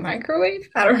it in the microwave.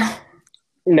 I don't know.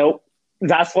 Nope,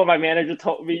 that's what my manager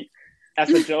told me as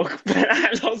a joke. But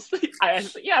I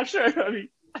said, yeah, sure. I mean,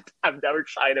 I've never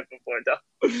tried it before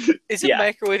though. Is it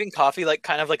microwaving coffee like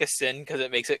kind of like a sin because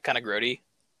it makes it kind of grody?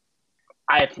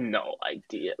 I have no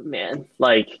idea, man.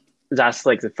 Like that's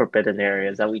like the forbidden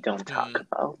areas that we don't talk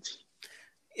about.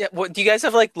 Yeah, do you guys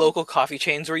have like local coffee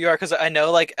chains where you are? Because I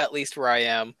know like at least where I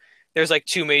am, there's like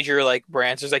 2 major like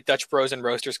brands. There's like Dutch Bros and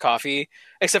Roasters Coffee.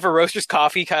 Except for Roasters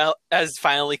Coffee kind of has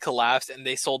finally collapsed and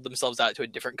they sold themselves out to a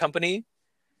different company.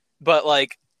 But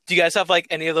like, do you guys have like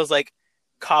any of those like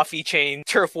coffee chain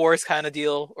turf wars kind of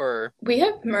deal? Or we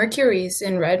have Mercury's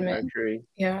in Redmond. Mercury.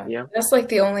 Yeah, that's like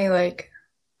the only like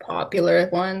popular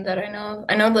one that I know.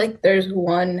 I know like there's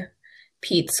one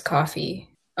Pete's Coffee.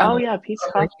 Pete's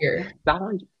Coffee. Here. That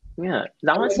one,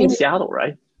 that one's in Seattle,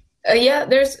 right? Yeah,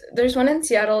 there's one in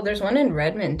Seattle. There's one in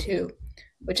Redmond too,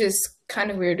 which is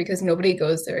kind of weird because nobody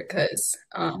goes there because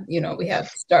we have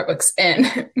Starbucks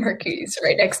and Mercury's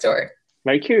right next door.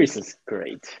 Mercury's is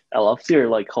great. I love your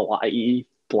like Hawaii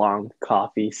blonde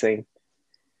coffee thing.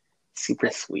 Super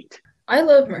sweet. I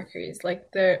love Mercury's.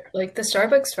 Like the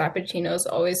Starbucks Frappuccinos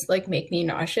always like make me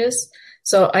nauseous.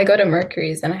 So I go to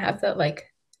Mercury's and I have that like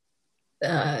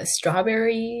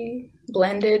strawberry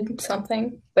blended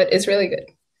something, but it's really good.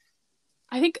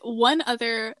 I think one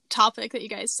other topic that you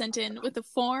guys sent in with the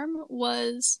form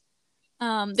was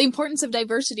the importance of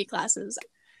diversity classes.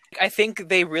 I think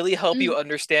they really help you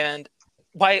understand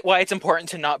why it's important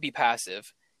to not be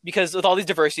passive. Because with all these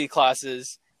diversity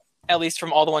classes, at least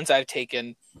from all the ones I've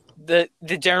taken, the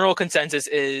general consensus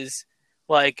is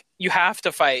like you have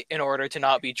to fight in order to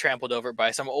not be trampled over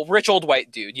by some rich old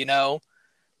white dude,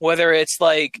 whether it's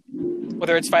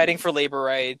fighting for labor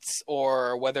rights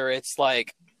or whether it's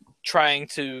like trying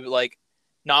to like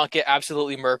not get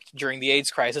absolutely murked during the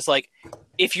AIDS crisis. Like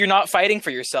if you're not fighting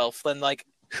for yourself, then like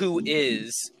who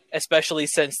is? Especially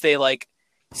since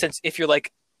if you're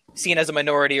like seen as a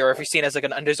minority or if you're seen as like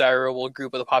an undesirable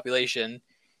group of the population,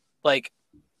 like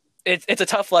it's a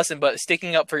tough lesson, but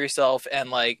sticking up for yourself and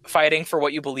like fighting for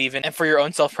what you believe in and for your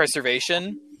own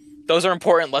self-preservation, those are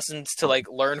important lessons to like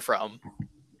learn from.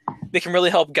 They can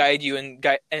really help guide you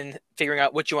and figuring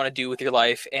out what you want to do with your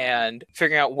life and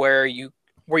figuring out where you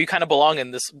kind of belong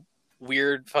in this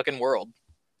weird fucking world.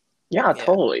 Yeah,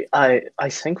 totally. I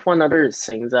think one other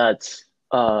thing that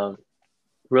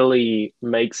really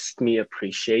makes me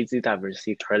appreciate the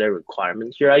diversity credit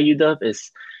requirement here at UW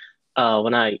is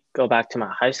When I go back to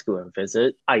my high school and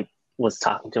visit, I was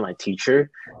talking to my teacher,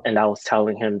 and I was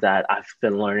telling him that I've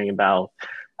been learning about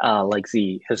like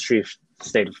the history of the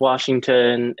state of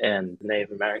Washington and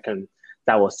Native American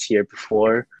that was here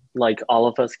before, like all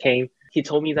of us came. He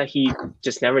told me that he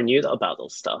just never knew about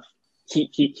those stuff.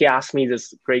 He asked me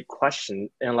this great question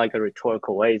in like a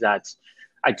rhetorical way that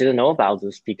I didn't know about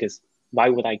this because why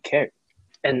would I care?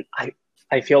 And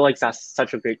I feel like that's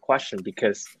such a great question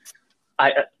because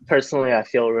I personally I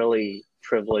feel really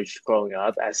privileged growing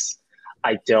up as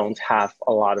I don't have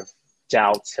a lot of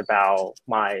doubts about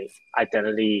my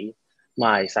identity,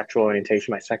 my sexual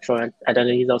orientation, my sexual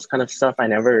identity, those kind of stuff. I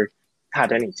never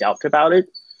had any doubt about it.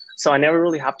 So I never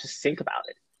really have to think about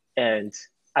it. And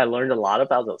I learned a lot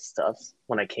about those stuff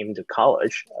when I came to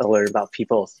college. I learned about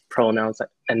people's pronouns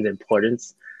and the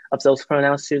importance of those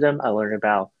pronouns to them. I learned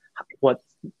about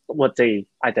what they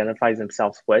identify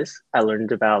themselves with. I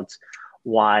learned about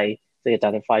why they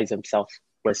identify themselves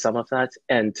with some of that.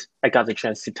 And I got the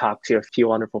chance to talk to a few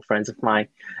wonderful friends of mine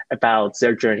about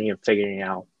their journey of figuring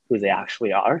out who they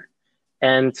actually are.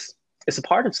 And it's a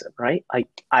part of them, right?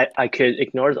 I could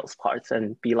ignore those parts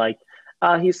and be like,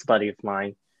 he's a buddy of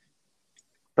mine.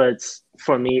 But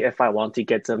for me, if I want to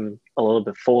get them a little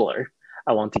bit fuller,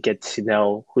 I want to get to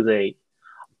know who they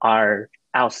are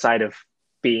outside of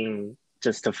being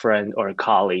just a friend or a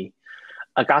colleague.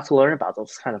 I got to learn about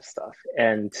those kind of stuff.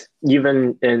 And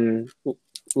even in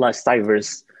less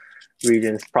diverse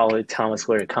regions, probably Thomas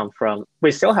where it come from,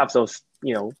 we still have those,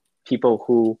 people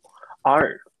who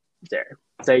are there.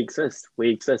 They exist.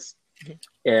 We exist.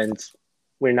 And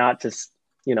we're not just,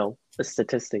 a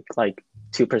statistic like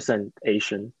 2%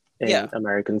 Asian in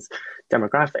Americans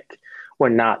demographic. We're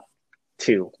not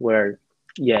two. We're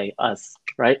yay, us,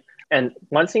 right? And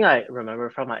one thing I remember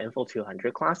from my Info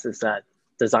 200 class is that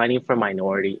designing for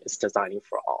minority is designing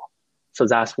for all. So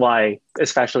that's why,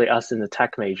 especially us in the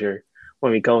tech major,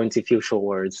 when we go into future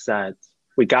words, that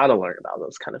we got to learn about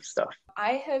those kind of stuff.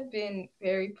 I have been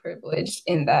very privileged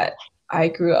in that I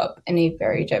grew up in a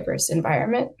very diverse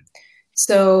environment.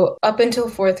 So up until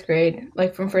fourth grade,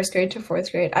 like from first grade to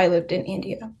fourth grade, I lived in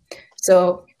India.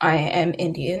 So I am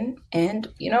Indian and,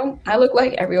 I look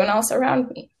like everyone else around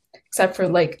me, except for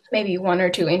like maybe one or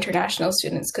two international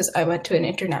students because I went to an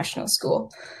international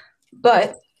school.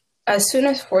 But as soon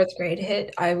as fourth grade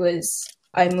hit, I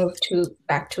moved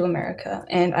back to America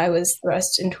and I was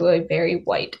thrust into a very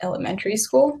white elementary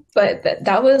school. But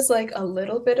that was like a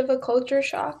little bit of a culture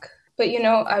shock. But,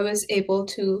 I was able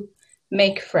to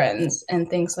make friends and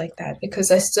things like that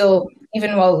because I still,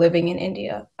 even while living in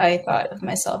India, I thought of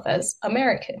myself as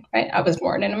American, right? I was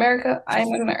born in America. I'm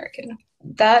an American.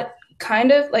 That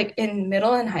kind of like in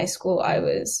middle and high school, I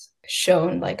was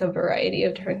shown like a variety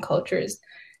of different cultures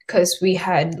because we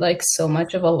had like so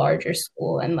much of a larger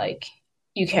school and like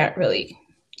you can't really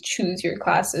choose your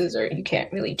classes or you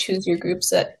can't really choose your groups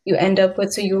that you end up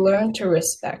with. So you learn to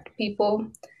respect people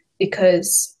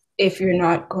because if you're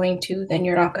not going to, then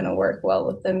you're not going to work well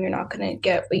with them. You're not going to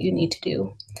get what you need to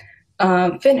do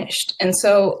finished. And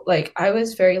so like I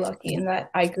was very lucky in that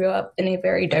I grew up in a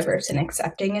very diverse and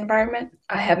accepting environment.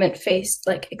 I haven't faced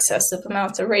like excessive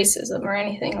amounts of racism or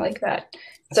anything like that.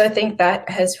 So I think that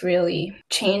has really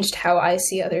changed how I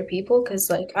see other people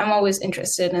because like I'm always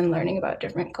interested in learning about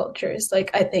different cultures. Like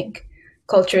I think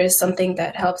culture is something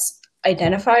that helps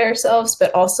identify ourselves,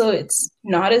 but also it's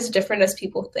not as different as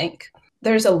people think.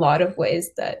 There's a lot of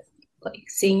ways that like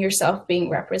seeing yourself being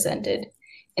represented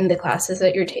in the classes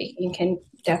that you're taking can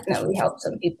definitely help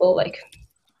some people like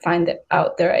find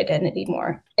out their identity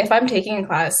more. If I'm taking a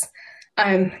class,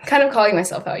 I'm kind of calling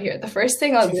myself out here. The first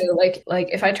thing I'll do, like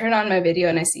if I turn on my video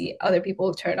and I see other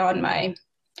people turn on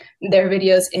their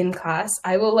videos in class,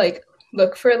 I will like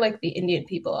look for like the Indian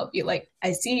people. I'll be like,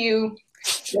 I see you,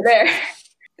 you're there.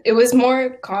 It was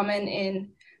more common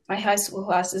in my high school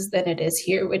classes than it is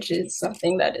here, which is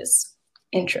something that is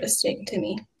interesting to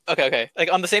me. Okay.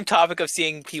 Like on the same topic of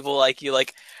seeing people like you,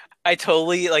 like I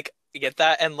totally like get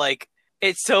that, and like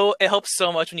it helps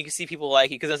so much when you can see people like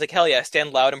you because it's like hell yeah,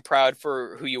 stand loud and proud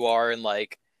for who you are and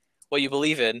like what you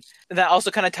believe in. And that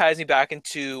also kind of ties me back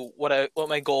into what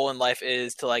my goal in life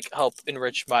is to like help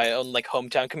enrich my own like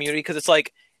hometown community because it's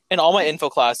like in all my info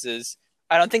classes,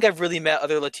 I don't think I've really met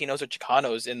other Latinos or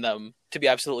Chicanos in them, to be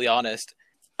absolutely honest.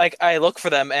 Like I look for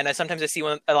them and sometimes I see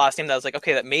a last name that I was like,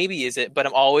 okay, that maybe is it, but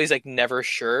I'm always like never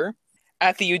sure.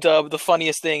 At the UW, the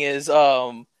funniest thing is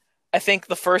I think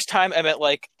the first time I met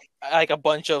like a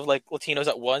bunch of like Latinos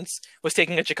at once was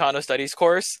taking a Chicano studies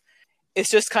course.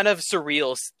 It's just kind of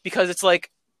surreal because it's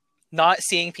like not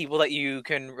seeing people that you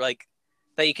can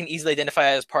easily identify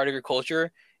as part of your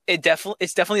culture.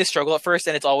 it's definitely a struggle at first,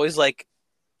 and it's always like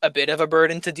a bit of a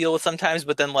burden to deal with sometimes.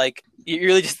 But then like you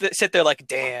really just sit there like,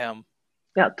 damn.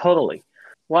 Yeah, totally.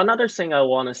 One other thing I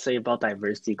want to say about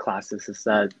diversity classes is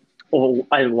that,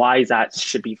 and why that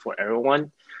should be for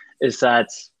everyone, is that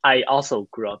I also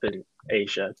grew up in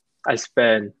Asia. I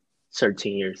spent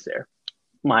 13 years there,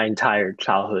 my entire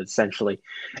childhood essentially,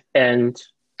 and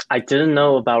I didn't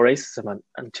know about racism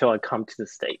until I come to the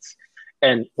States.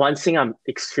 And one thing I'm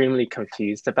extremely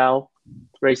confused about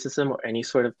racism or any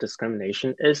sort of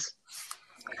discrimination is,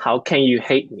 how can you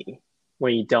hate me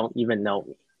when you don't even know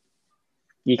me?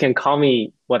 You can call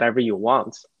me whatever you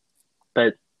want,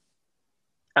 but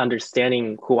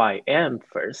understanding who I am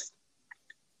first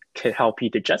could help you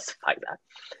to justify that.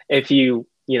 If you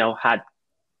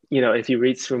if you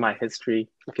read through my history,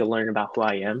 if you learn about who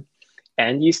I am,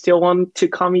 and you still want to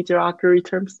call me derogatory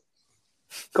terms,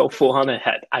 go full on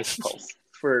ahead, I suppose.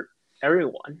 For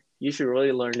everyone, you should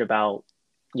really learn about,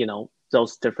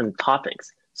 those different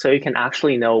topics so you can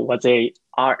actually know what they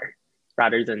are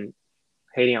rather than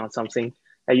hating on something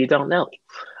that you don't know.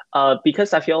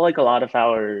 Because I feel like a lot of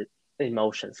our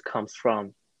emotions comes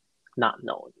from not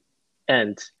knowing.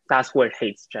 And that's where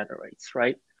hate generates,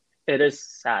 right? It is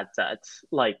sad that,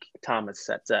 like Thomas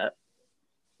said, that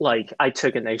like I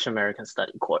took an Asian American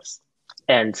study course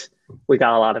and we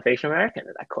got a lot of Asian American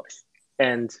in that course.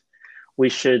 And we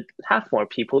should have more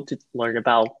people to learn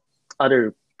about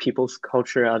other people's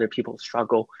culture, other people's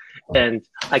struggle. And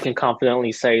I can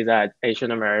confidently say that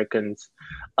Asian Americans'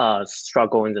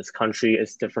 struggle in this country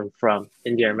is different from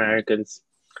Indian Americans,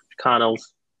 Chicanos,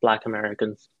 Black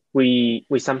Americans. We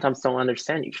sometimes don't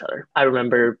understand each other. I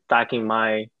remember back in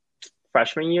my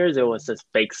freshman years, there was this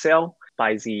bake sale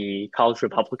by the College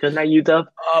Republican at UW.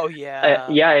 Oh, yeah.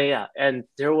 Yeah. And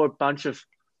there were a bunch of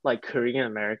like Korean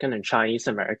American and Chinese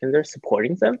American there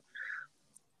supporting them.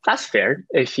 That's fair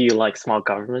if you like small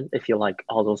government, if you like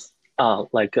all those,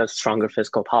 like a stronger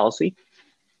fiscal policy.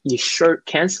 You sure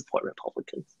can support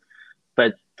Republicans.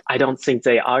 But I don't think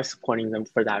they are supporting them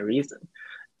for that reason.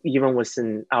 Even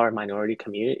within our minority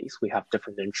communities, we have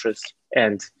different interests,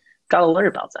 and gotta learn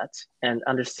about that and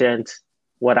understand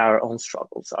what our own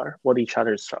struggles are, what each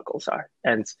other's struggles are,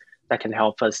 and that can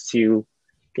help us to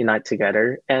unite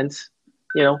together and,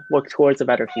 work towards a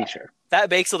better future. That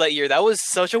bake sale that year, that was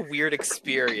such a weird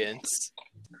experience.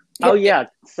 Oh yeah,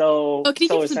 so can you give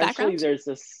some essentially background? there's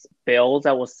this bill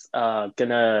that was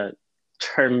gonna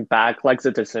turn back like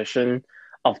the decision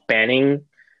of banning.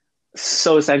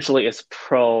 So essentially it's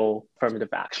pro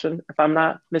affirmative action, if I'm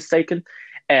not mistaken.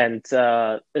 And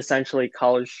essentially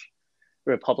College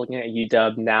Republican at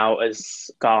UW now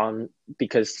is gone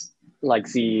because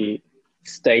like the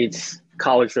state's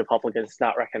College Republicans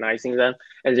not recognizing them,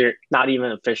 and they're not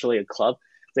even officially a club.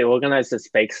 They organize this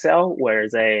bake sale where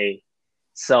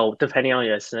so depending on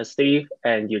your ethnicity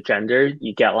and your gender,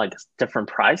 you get like a different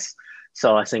price.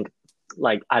 So I think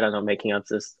like, I don't know, making up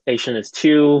this, Asian is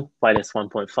 2, white is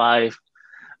 1.5,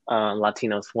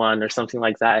 Latino is 1 or something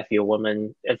like that. If you're a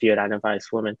woman, if you identify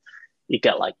as woman, you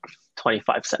get like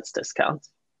 25 cents discount,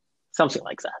 something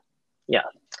like that. Yeah,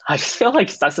 I feel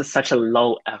like that's such a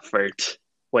low effort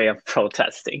way of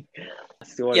protesting.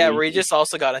 Yeah, Regis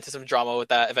also got into some drama with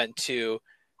that event too,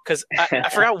 because I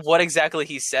forgot what exactly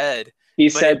he said. He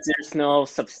said there's no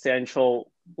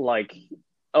substantial, like,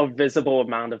 a visible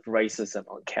amount of racism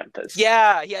on campus.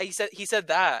 Yeah, he said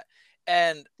that,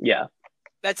 and yeah,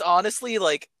 that's honestly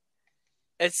like,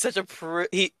 it's such a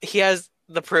he has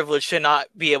the privilege to not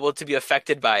be able to be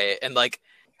affected by it, and like,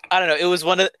 I don't know,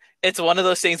 it's one of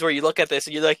those things where you look at this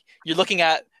and you're looking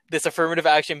at this affirmative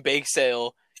action bake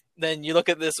sale, then you look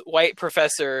at this white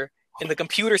professor in the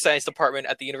computer science department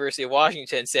at the University of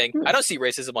Washington saying, I don't see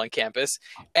racism on campus.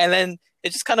 And then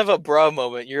it's just kind of a bruh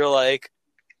moment. You're like,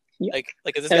 yeah.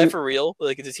 like, is this guy for real?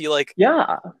 Like, is he like...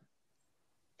 Yeah.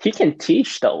 He can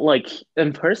teach though. Like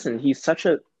in person, he's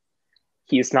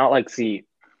not like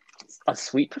a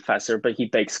sweet professor, but he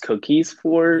bakes cookies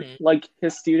for like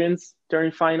his students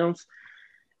during finals.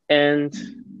 And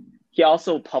he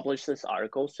also published this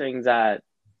article saying that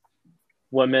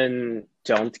women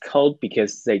don't code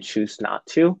because they choose not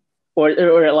to,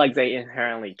 or like they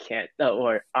inherently can't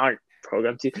or aren't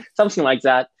programmed to, something like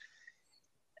that.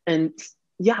 And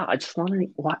yeah, I just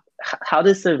wondering how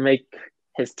does it make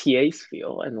his TAs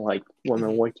feel and like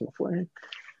women working for him?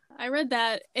 I read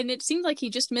that and it seemed like he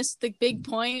just missed the big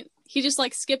point. He just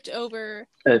like skipped over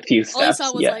a few steps. All he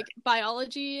saw was like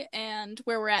biology and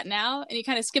where we're at now, and he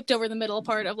kind of skipped over the middle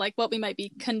part of like what we might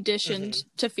be conditioned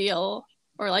to feel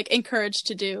or like encouraged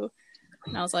to do.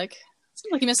 And I was like, it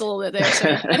seemed like he missed a little bit there.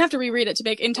 So I'd have to reread it to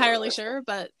make entirely sure,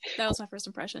 but that was my first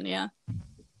impression. Yeah.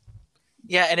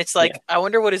 Yeah, and it's like I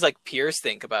wonder what his like peers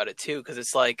think about it too, because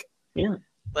it's like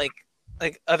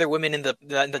like other women in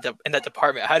that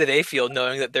department. How do they feel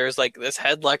knowing that there's like this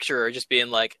head lecturer just being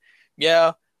like,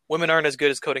 yeah, women aren't as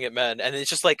good as coding at men, and it's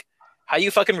just like, how do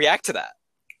you fucking react to that?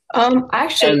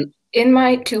 Actually, in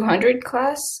my 200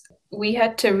 class, we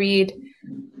had to read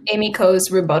Amy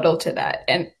Coe's rebuttal to that,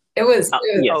 and it was.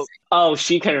 Oh,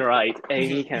 she can write.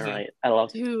 Amy can write. I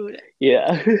love. Dude.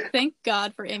 Yeah. Thank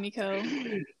God for Amy Coe.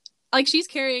 Like, she's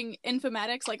carrying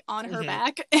informatics like on her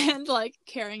back and like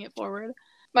carrying it forward.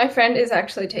 My friend is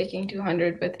actually taking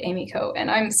 200 with Amy Coe,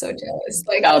 and I'm so jealous.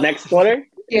 Like, next quarter?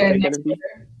 Yeah, next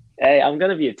quarter. Hey, I'm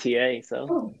gonna be a TA,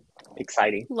 so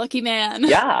exciting. Lucky man.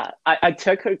 Yeah, I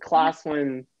took her class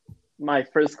when my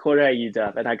first quarter at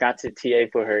UW, and I got to TA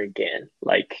for her again,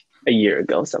 like a year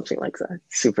ago, something like that.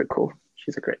 Super cool.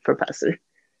 She's a great professor.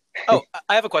 Oh,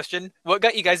 I have a question. What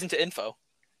got you guys into info?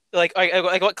 Like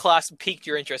what class piqued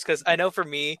your interest? Because I know for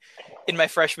me, in my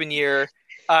freshman year,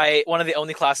 one of the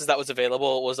only classes that was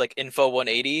available was like Info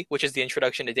 180, which is the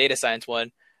Introduction to Data Science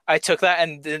one. I took that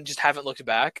and then just haven't looked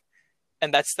back.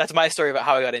 And that's my story about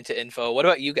how I got into info. What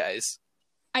about you guys?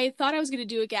 I thought I was going to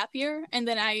do a gap year, and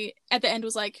then I, at the end,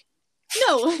 was like,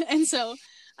 no. And so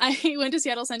I went to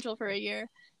Seattle Central for a year,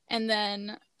 and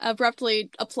then abruptly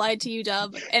applied to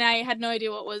UW, and I had no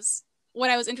idea what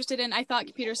I was interested in. I thought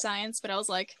computer science, but I was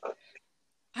like,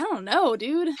 I don't know,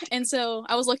 dude. And so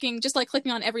I was looking, just like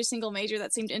clicking on every single major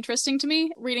that seemed interesting to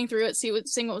me, reading through it,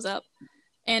 seeing what was up.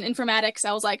 And informatics,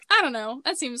 I was like, I don't know,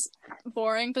 that seems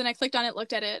boring. But then I clicked on it,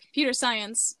 looked at it. Computer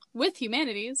science with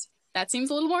humanities, that seems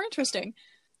a little more interesting.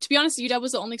 To be honest, UW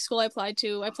was the only school I applied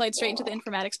to. I applied straight into the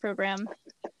informatics program.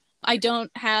 I don't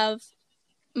have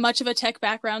much of a tech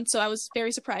background, so I was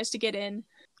very surprised to get in.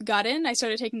 Got in, I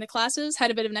started taking the classes, had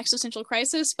a bit of an existential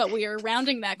crisis, but we are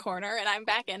rounding that corner, and I'm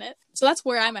back in it. So that's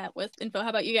where I'm at with info. How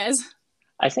about you guys?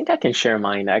 I think I can share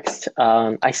mine next.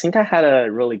 I think I had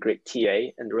a really great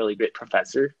TA and a really great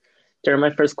professor during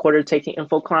my first quarter taking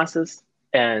info classes,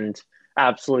 and I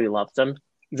absolutely loved them.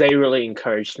 They really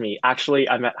encouraged me. Actually,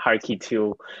 I met Harky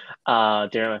too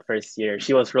during my first year.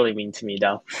 She was really mean to me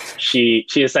though. She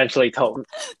essentially told me.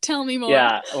 Tell me more.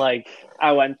 Yeah, like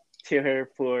I went to her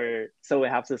so we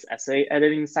have this essay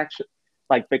editing section,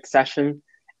 like big session,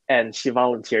 and she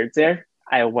volunteered there.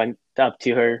 I went up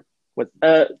to her with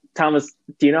Thomas.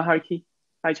 Do you know Harky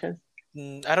by chance?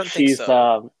 I don't think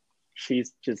so.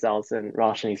 She's Giselle's and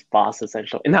Roshni's boss,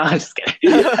 essentially. No, I'm just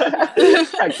kidding.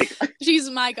 She's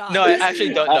my god. No, I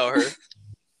actually don't know her.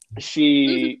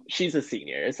 She's a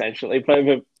senior, essentially.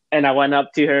 And I went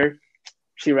up to her.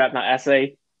 She read my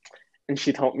essay, and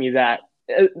she told me that,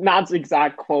 not the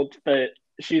exact quote, but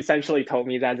she essentially told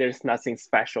me that there's nothing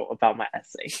special about my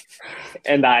essay.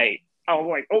 And I was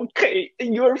like, okay,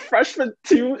 you're a freshman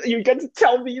too. You get to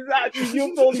tell me that.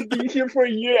 You've only been here for a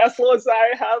year as long as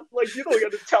I have. Like, you don't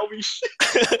get to tell me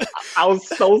shit. I was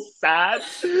so sad.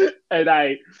 And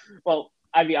I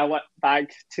went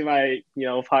back to my,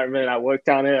 apartment. I worked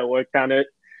on it,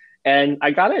 and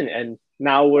I got in. And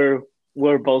now we're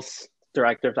both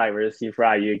director of diversity for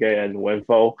IUGA and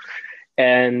WINFO.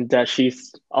 And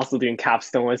she's also doing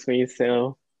capstone with me.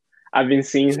 So I've been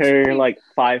seeing her like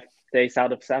 5 days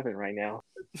out of 7 right now.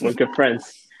 We're good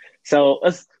friends. So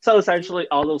essentially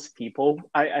all those people,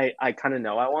 I kind of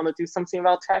know I want to do something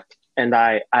about tech, and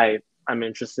I'm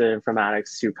interested in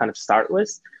informatics to kind of start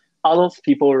with. All those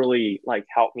people really like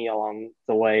help me along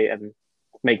the way and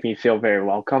make me feel very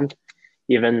welcomed,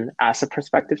 even as a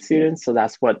prospective student. So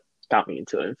that's what got me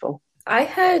into info. I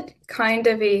had kind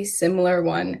of a similar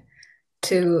one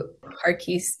to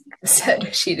Harky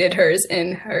said she did hers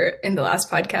in the last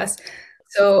podcast.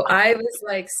 So I was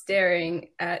like staring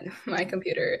at my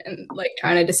computer and like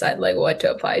trying to decide like what to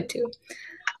apply to.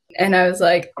 And I was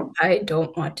like, I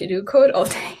don't want to do code all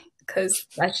day because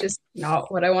that's just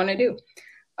not what I want to do.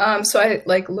 So I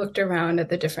like looked around at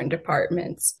the different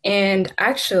departments, and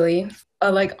actually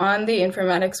like on the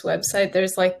informatics website,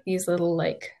 there's like these little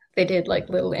like, they did like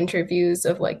little interviews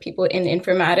of like people in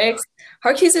informatics.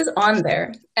 Harky's is on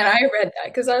there. And I read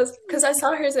that because I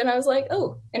saw hers and I was like,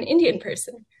 oh, an Indian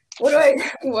person. What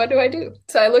do I do?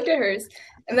 So I looked at hers,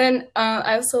 and then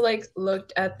I also like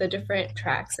looked at the different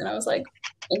tracks, and I was like,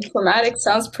 informatics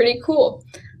sounds pretty cool.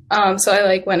 So I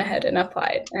like went ahead and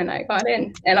applied, and I got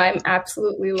in, and I'm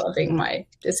absolutely loving my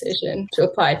decision to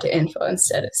apply to info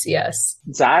instead of CS.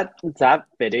 That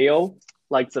video,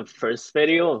 like the first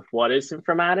video of what is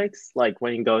informatics, like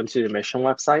when you go into the mission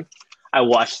website, I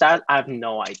watched that. I have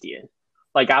no idea.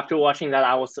 Like after watching that,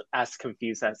 I was as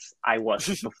confused as I was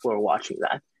before watching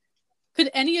that. Could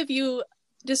any of you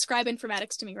describe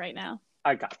informatics to me right now?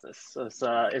 I got this.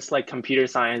 It's like computer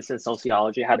science and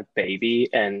sociology had a baby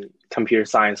and computer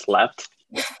science left.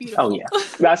 Beautiful. Oh yeah,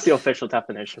 that's the official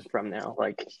definition from now.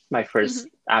 Like my first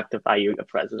active IUGA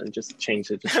president just changed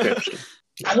the description.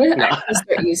 I'm going to actually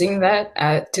start using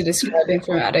that to describe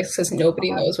informatics because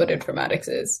nobody knows what informatics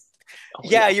is. Oh,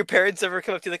 Yeah, your parents ever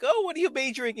come up to you like, oh, what are you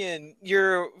majoring in?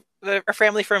 A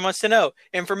family friend wants to know.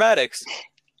 Informatics.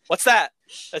 What's that?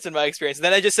 That's in my experience. And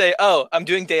then I just say, oh, I'm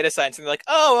doing data science. And they're like,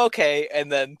 oh, okay.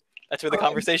 And then that's where the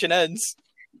conversation ends.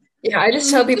 Yeah, I just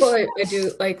tell people I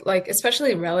do like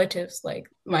especially relatives, like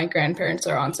my grandparents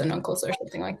or aunts and uncles or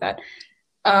something like that.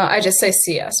 I just say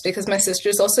CS because my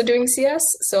sister's also doing CS.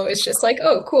 So it's just like,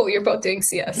 oh, cool, you're both doing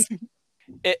CS.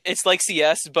 It's like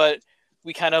CS, but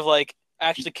we kind of like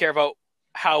actually care about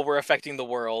how we're affecting the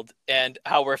world and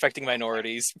how we're affecting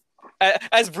minorities.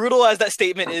 As brutal as that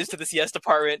statement is to the CS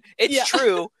department, it's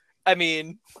true. I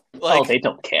mean, like, they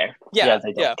don't care. Yeah,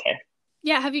 they don't care.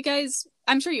 Yeah, have you guys,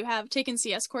 I'm sure you have, taken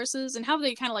CS courses, and how have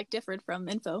they kind of like differed from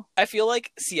info? I feel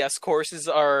like CS courses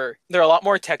they're a lot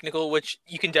more technical, which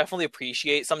you can definitely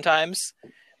appreciate sometimes,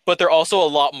 but they're also a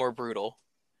lot more brutal,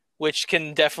 which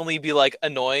can definitely be like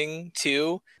annoying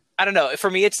too. I don't know. For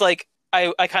me, it's like,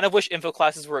 I kind of wish info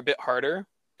classes were a bit harder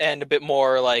and a bit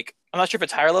more like, I'm not sure if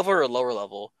it's higher level or lower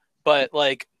level, but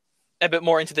like a bit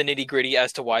more into the nitty gritty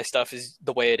as to why stuff is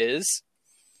the way it is,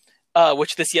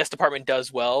 which the CS department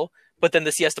does well. But then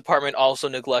the CS department also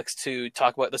neglects to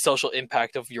talk about the social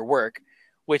impact of your work,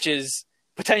 which is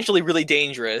potentially really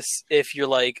dangerous if you're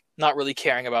like not really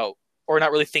caring about or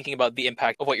not really thinking about the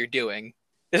impact of what you're doing.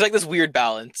 There's like this weird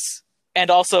balance. And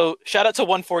also shout out to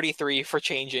 143 for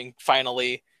changing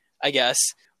finally, I guess,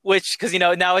 which, because, you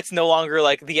know, now it's no longer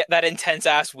like that intense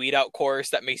ass weed out course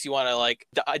that makes you want to like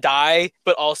die.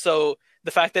 But also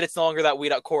the fact that it's no longer that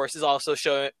weed out course is also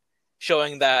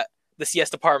showing that the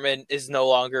CS department is no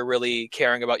longer really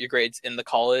caring about your grades in the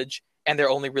college, and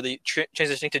they're only really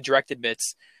transitioning to direct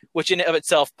admits, which in and of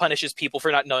itself punishes people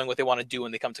for not knowing what they want to do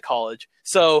when they come to college.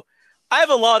 So I have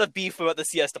a lot of beef about the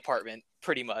CS department,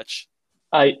 pretty much.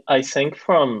 I think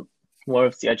from more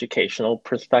of the educational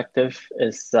perspective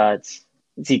is that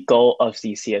the goal of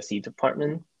the CSE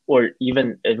department, or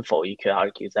even info, you could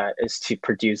argue that, is to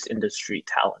produce industry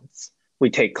talents.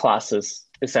 We take classes,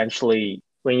 essentially,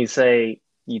 when you say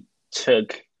you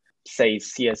took, say,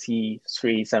 CSE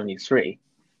 373,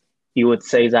 you would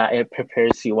say that it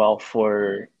prepares you well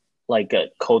for like a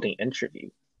coding interview.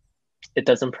 It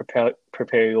doesn't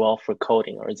prepare you well for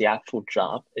coding or the actual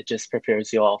job. It just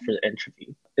prepares you well for the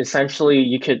interview. Essentially,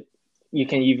 you can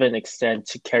even extend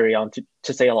to carry on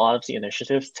to say a lot of the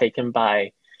initiatives taken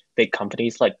by big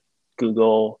companies like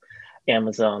Google,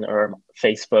 Amazon, or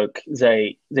Facebook.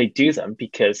 They do them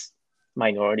because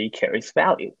minority carries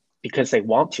value, because they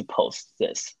want to post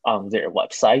this on their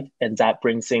website, and that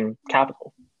brings in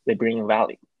capital. They bring in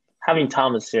value. Having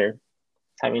Thomas there,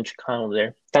 having Chicano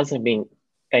there, doesn't mean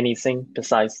anything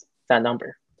besides that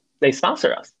number. They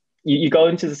sponsor us. You go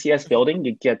into the CS building,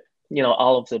 you get,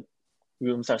 all of the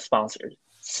rooms are sponsored.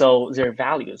 So their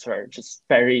values are just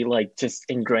very just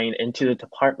ingrained into the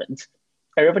department.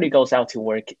 Everybody goes out to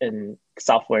work in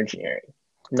software engineering,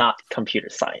 not computer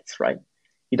science, right?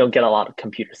 You don't get a lot of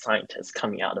computer scientists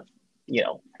coming out of,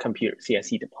 computer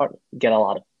CSE department. You get a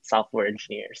lot of software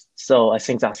engineers. So I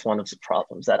think that's one of the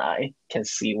problems that I can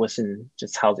see within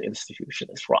just how the institution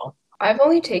is run. I've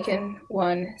only taken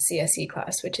one CSE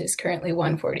class, which is currently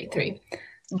 143.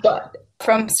 But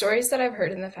from stories that I've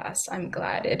heard in the past, I'm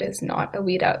glad it is not a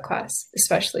weed out class,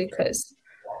 especially because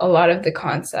a lot of the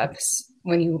concepts,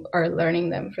 when you are learning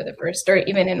them for the first, or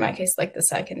even in my case, like the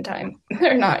second time,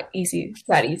 they're not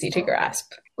that easy to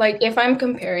grasp. Like if I'm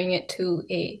comparing it to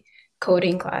a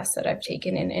coding class that I've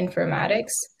taken in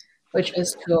informatics, which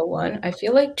was 201, I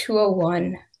feel like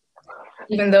 201,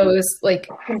 even though it was like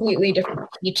completely different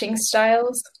teaching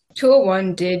styles,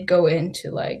 201 did go into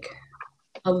like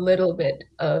a little bit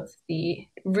of the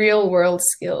real world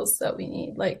skills that we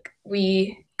need. Like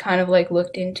we kind of like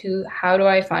looked into, how do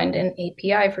I find an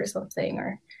API for something,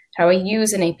 or how I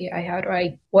use an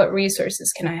API? What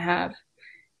resources can I have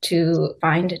to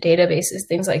find databases,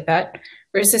 things like that,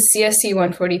 versus CSE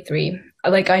 143.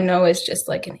 Like I know it's just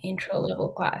like an intro level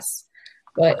class,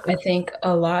 but I think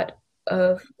a lot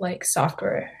of like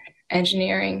software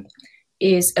engineering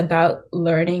is about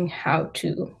learning how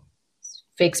to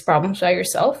fix problems by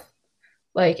yourself.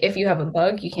 Like if you have a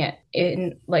bug, you can't,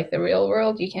 in like the real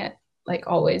world, you can't like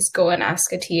always go and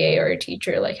ask a TA or a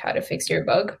teacher like how to fix your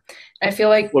bug. I feel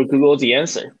like or Google the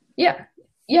answer.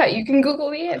 Yeah, you can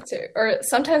Google the answer, or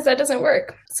sometimes that doesn't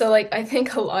work. So like I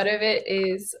think a lot of it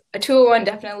is, a 201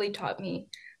 definitely taught me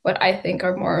what I think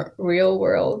are more real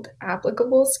world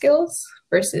applicable skills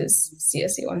versus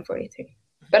CSE 143.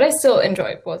 But I still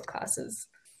enjoy both classes.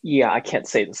 Yeah, I can't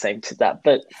say the same to that,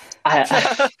 but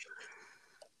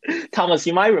Thomas,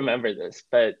 you might remember this,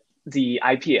 but the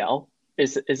IPL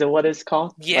is it what it's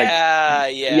called? Yeah,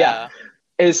 yeah.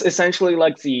 It's essentially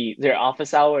like their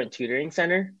office hour and tutoring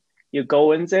center. You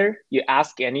go in there, you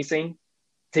ask anything,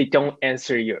 they don't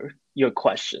answer your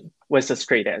question with a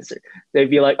straight answer.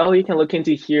 They'd be like, "Oh, you can look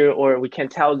into here, or we can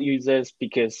tell you this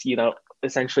because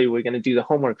essentially we're gonna do the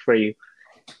homework for you."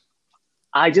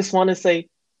 I just want to say,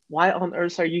 why on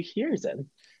earth are you here then?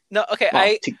 No, okay,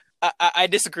 Well, I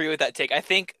disagree with that take. I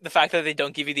think the fact that they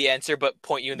don't give you the answer but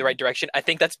point you in the right direction, I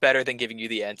think that's better than giving you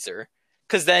the answer.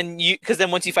 Because then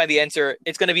once you find the answer,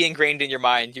 it's going to be ingrained in your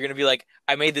mind. You're going to be like,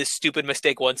 I made this stupid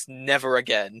mistake once, never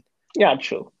again. Yeah,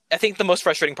 true. I think the most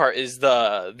frustrating part is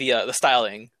the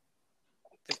styling.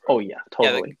 Oh yeah,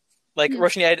 totally. Like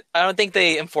Roshni, I don't think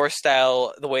they enforce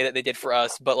style the way that they did for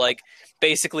us, but like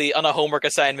basically on a homework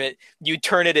assignment, you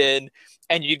turn it in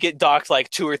and you'd get docked like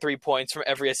 2 or 3 points from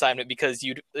every assignment because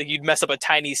you'd mess up a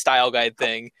tiny style guide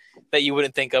thing that you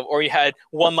wouldn't think of, or you had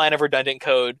one line of redundant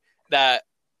code that,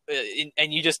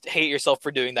 and you just hate yourself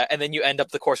for doing that, and then you end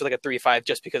up the course with like a 3.5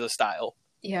 just because of style.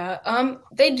 Yeah,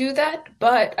 they do that,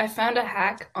 but I found a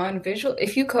hack on Visual.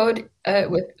 If you code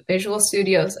with Visual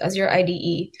Studios as your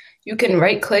IDE, you can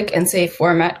right-click and say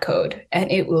Format Code,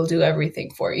 and it will do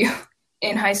everything for you.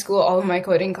 In high school, all of my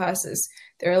coding classes,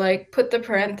 they're like, put the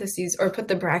parentheses or put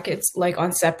the brackets like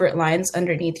on separate lines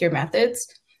underneath your methods.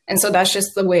 And so that's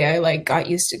just the way I like got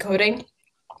used to coding.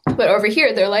 But over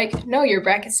here, they're like, no, your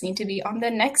brackets need to be on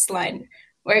the next line,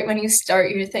 right when you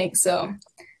start your thing. So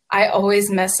I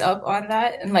always mess up on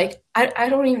that. And like, I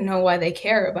don't even know why they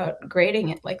care about grading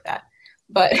it like that.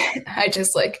 But I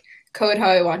just like code how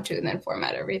I want to and then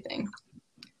format everything.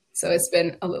 So it's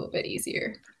been a little bit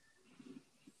easier.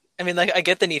 I mean, like, I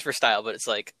get the need for style, but it's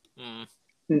like,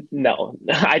 No,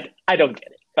 I don't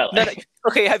get it. But like,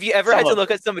 okay, have you ever had to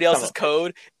look at somebody else's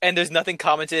code and there's nothing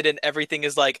commented and everything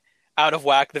is like out of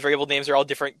whack? The variable names are all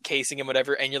different casing and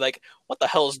whatever, and you're like, what the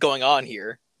hell is going on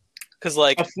here? Because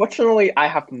like, unfortunately, I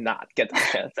have not get that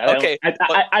chance.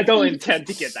 I don't intend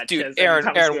to get that chance. Dude,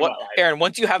 Aaron,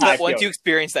 once you have that, once you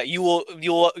experience that, you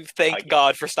will thank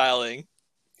God for styling.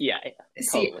 Yeah.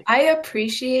 See, totally. I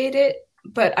appreciate it,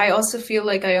 but I also feel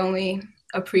like I only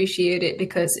appreciate it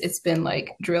because it's been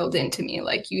like drilled into me,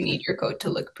 like you need your code to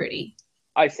look pretty.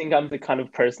 I think I'm the kind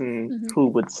of person who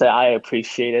would say I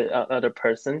appreciate it another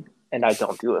person, and I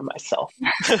don't do it myself.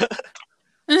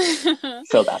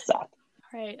 So that's that.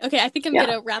 Right. Okay, I think I'm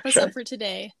gonna wrap us up for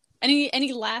today.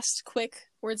 Any last quick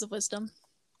words of wisdom?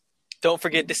 Don't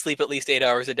forget to sleep at least 8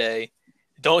 hours a day.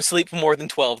 Don't sleep more than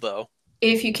 12, though.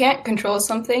 If you can't control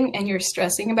something and you're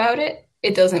stressing about it,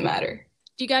 it doesn't matter.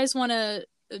 Do you guys want to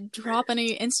drop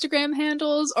any Instagram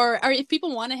handles, or if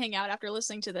people want to hang out after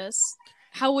listening to this,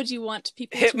 how would you want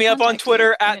people hit to me up on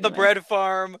Twitter at The Bread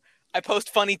Farm. I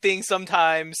post funny things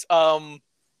sometimes.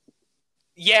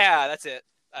 Yeah, that's it.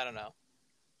 I don't know.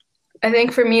 I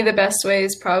think for me the best way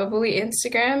is probably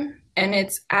Instagram, and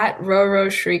it's at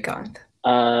Roro Shrikant.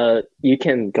 You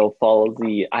can go follow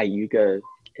the IUGA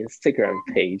Instagram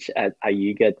page at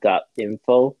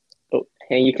iuga.info,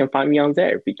 and you can find me on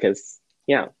there because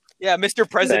Yeah, Mr.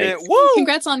 President. Thanks. Woo!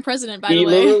 Congrats on president, by the way. You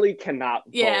literally cannot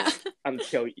vote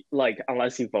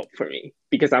unless you vote for me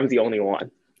because I'm the only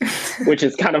one, which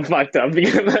is kind of fucked up.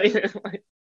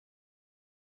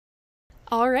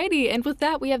 Alrighty, and with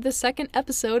that, we have the second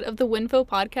episode of the Winfo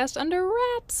podcast under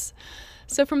wraps.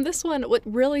 So from this one, what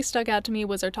really stuck out to me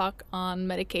was our talk on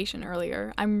medication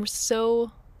earlier. I'm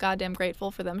so goddamn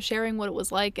grateful for them sharing what it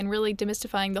was like and really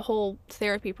demystifying the whole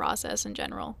therapy process in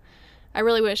general. I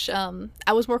really wish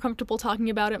I was more comfortable talking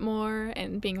about it more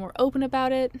and being more open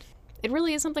about it. It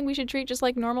really is something we should treat just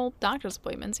like normal doctor's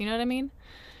appointments, you know what I mean?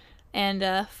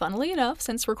 And funnily enough,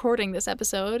 since recording this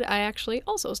episode, I actually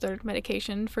also started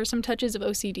medication for some touches of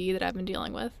OCD that I've been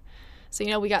dealing with.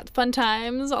 So, we got fun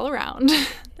times all around.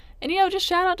 And, just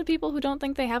shout out to people who don't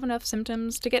think they have enough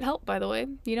symptoms to get help, by the way.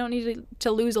 You don't need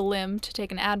to lose a limb to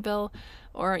take an Advil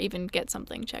or even get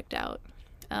something checked out.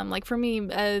 Like for me,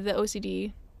 the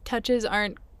OCD touches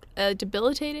aren't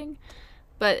debilitating,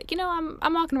 but,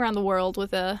 I'm walking around the world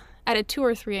with at a 2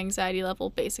 or 3 anxiety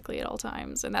level basically at all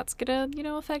times, and that's gonna,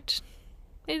 affect.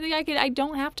 I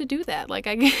don't have to do that. Like,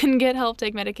 I can get help,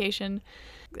 take medication.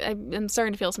 I'm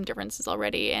starting to feel some differences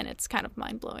already, and it's kind of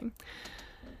mind-blowing.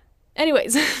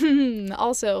 Anyways,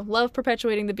 also, love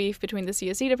perpetuating the beef between the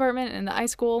CSE department and the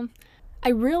iSchool. I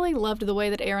really loved the way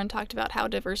that Aaron talked about how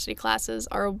diversity classes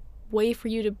are way for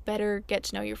you to better get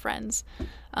to know your friends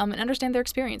and understand their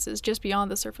experiences just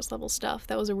beyond the surface level stuff.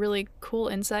 That was a really cool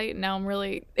insight. Now I'm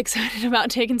really excited about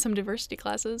taking some diversity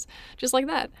classes just like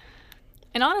that.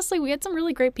 And honestly, we had some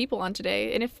really great people on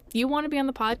today. And if you want to be on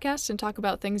the podcast and talk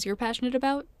about things you're passionate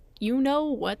about, you know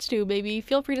what to do, baby.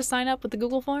 Feel free to sign up with the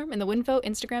Google form and the Winfo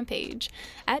Instagram page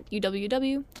at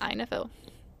UWW-INFO.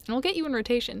 And we'll get you in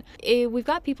rotation. We've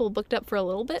got people booked up for a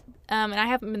little bit, and I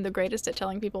haven't been the greatest at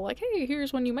telling people, like, hey,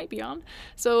 here's when you might be on.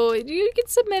 So you can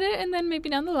submit it, and then maybe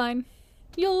down the line,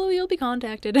 you'll be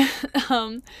contacted.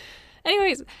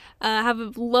 Anyways, have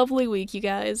a lovely week, you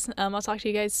guys. I'll talk to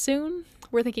you guys soon.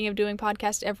 We're thinking of doing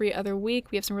podcast every other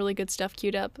week. We have some really good stuff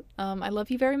queued up. I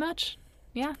love you very much.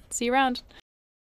 Yeah, see you around.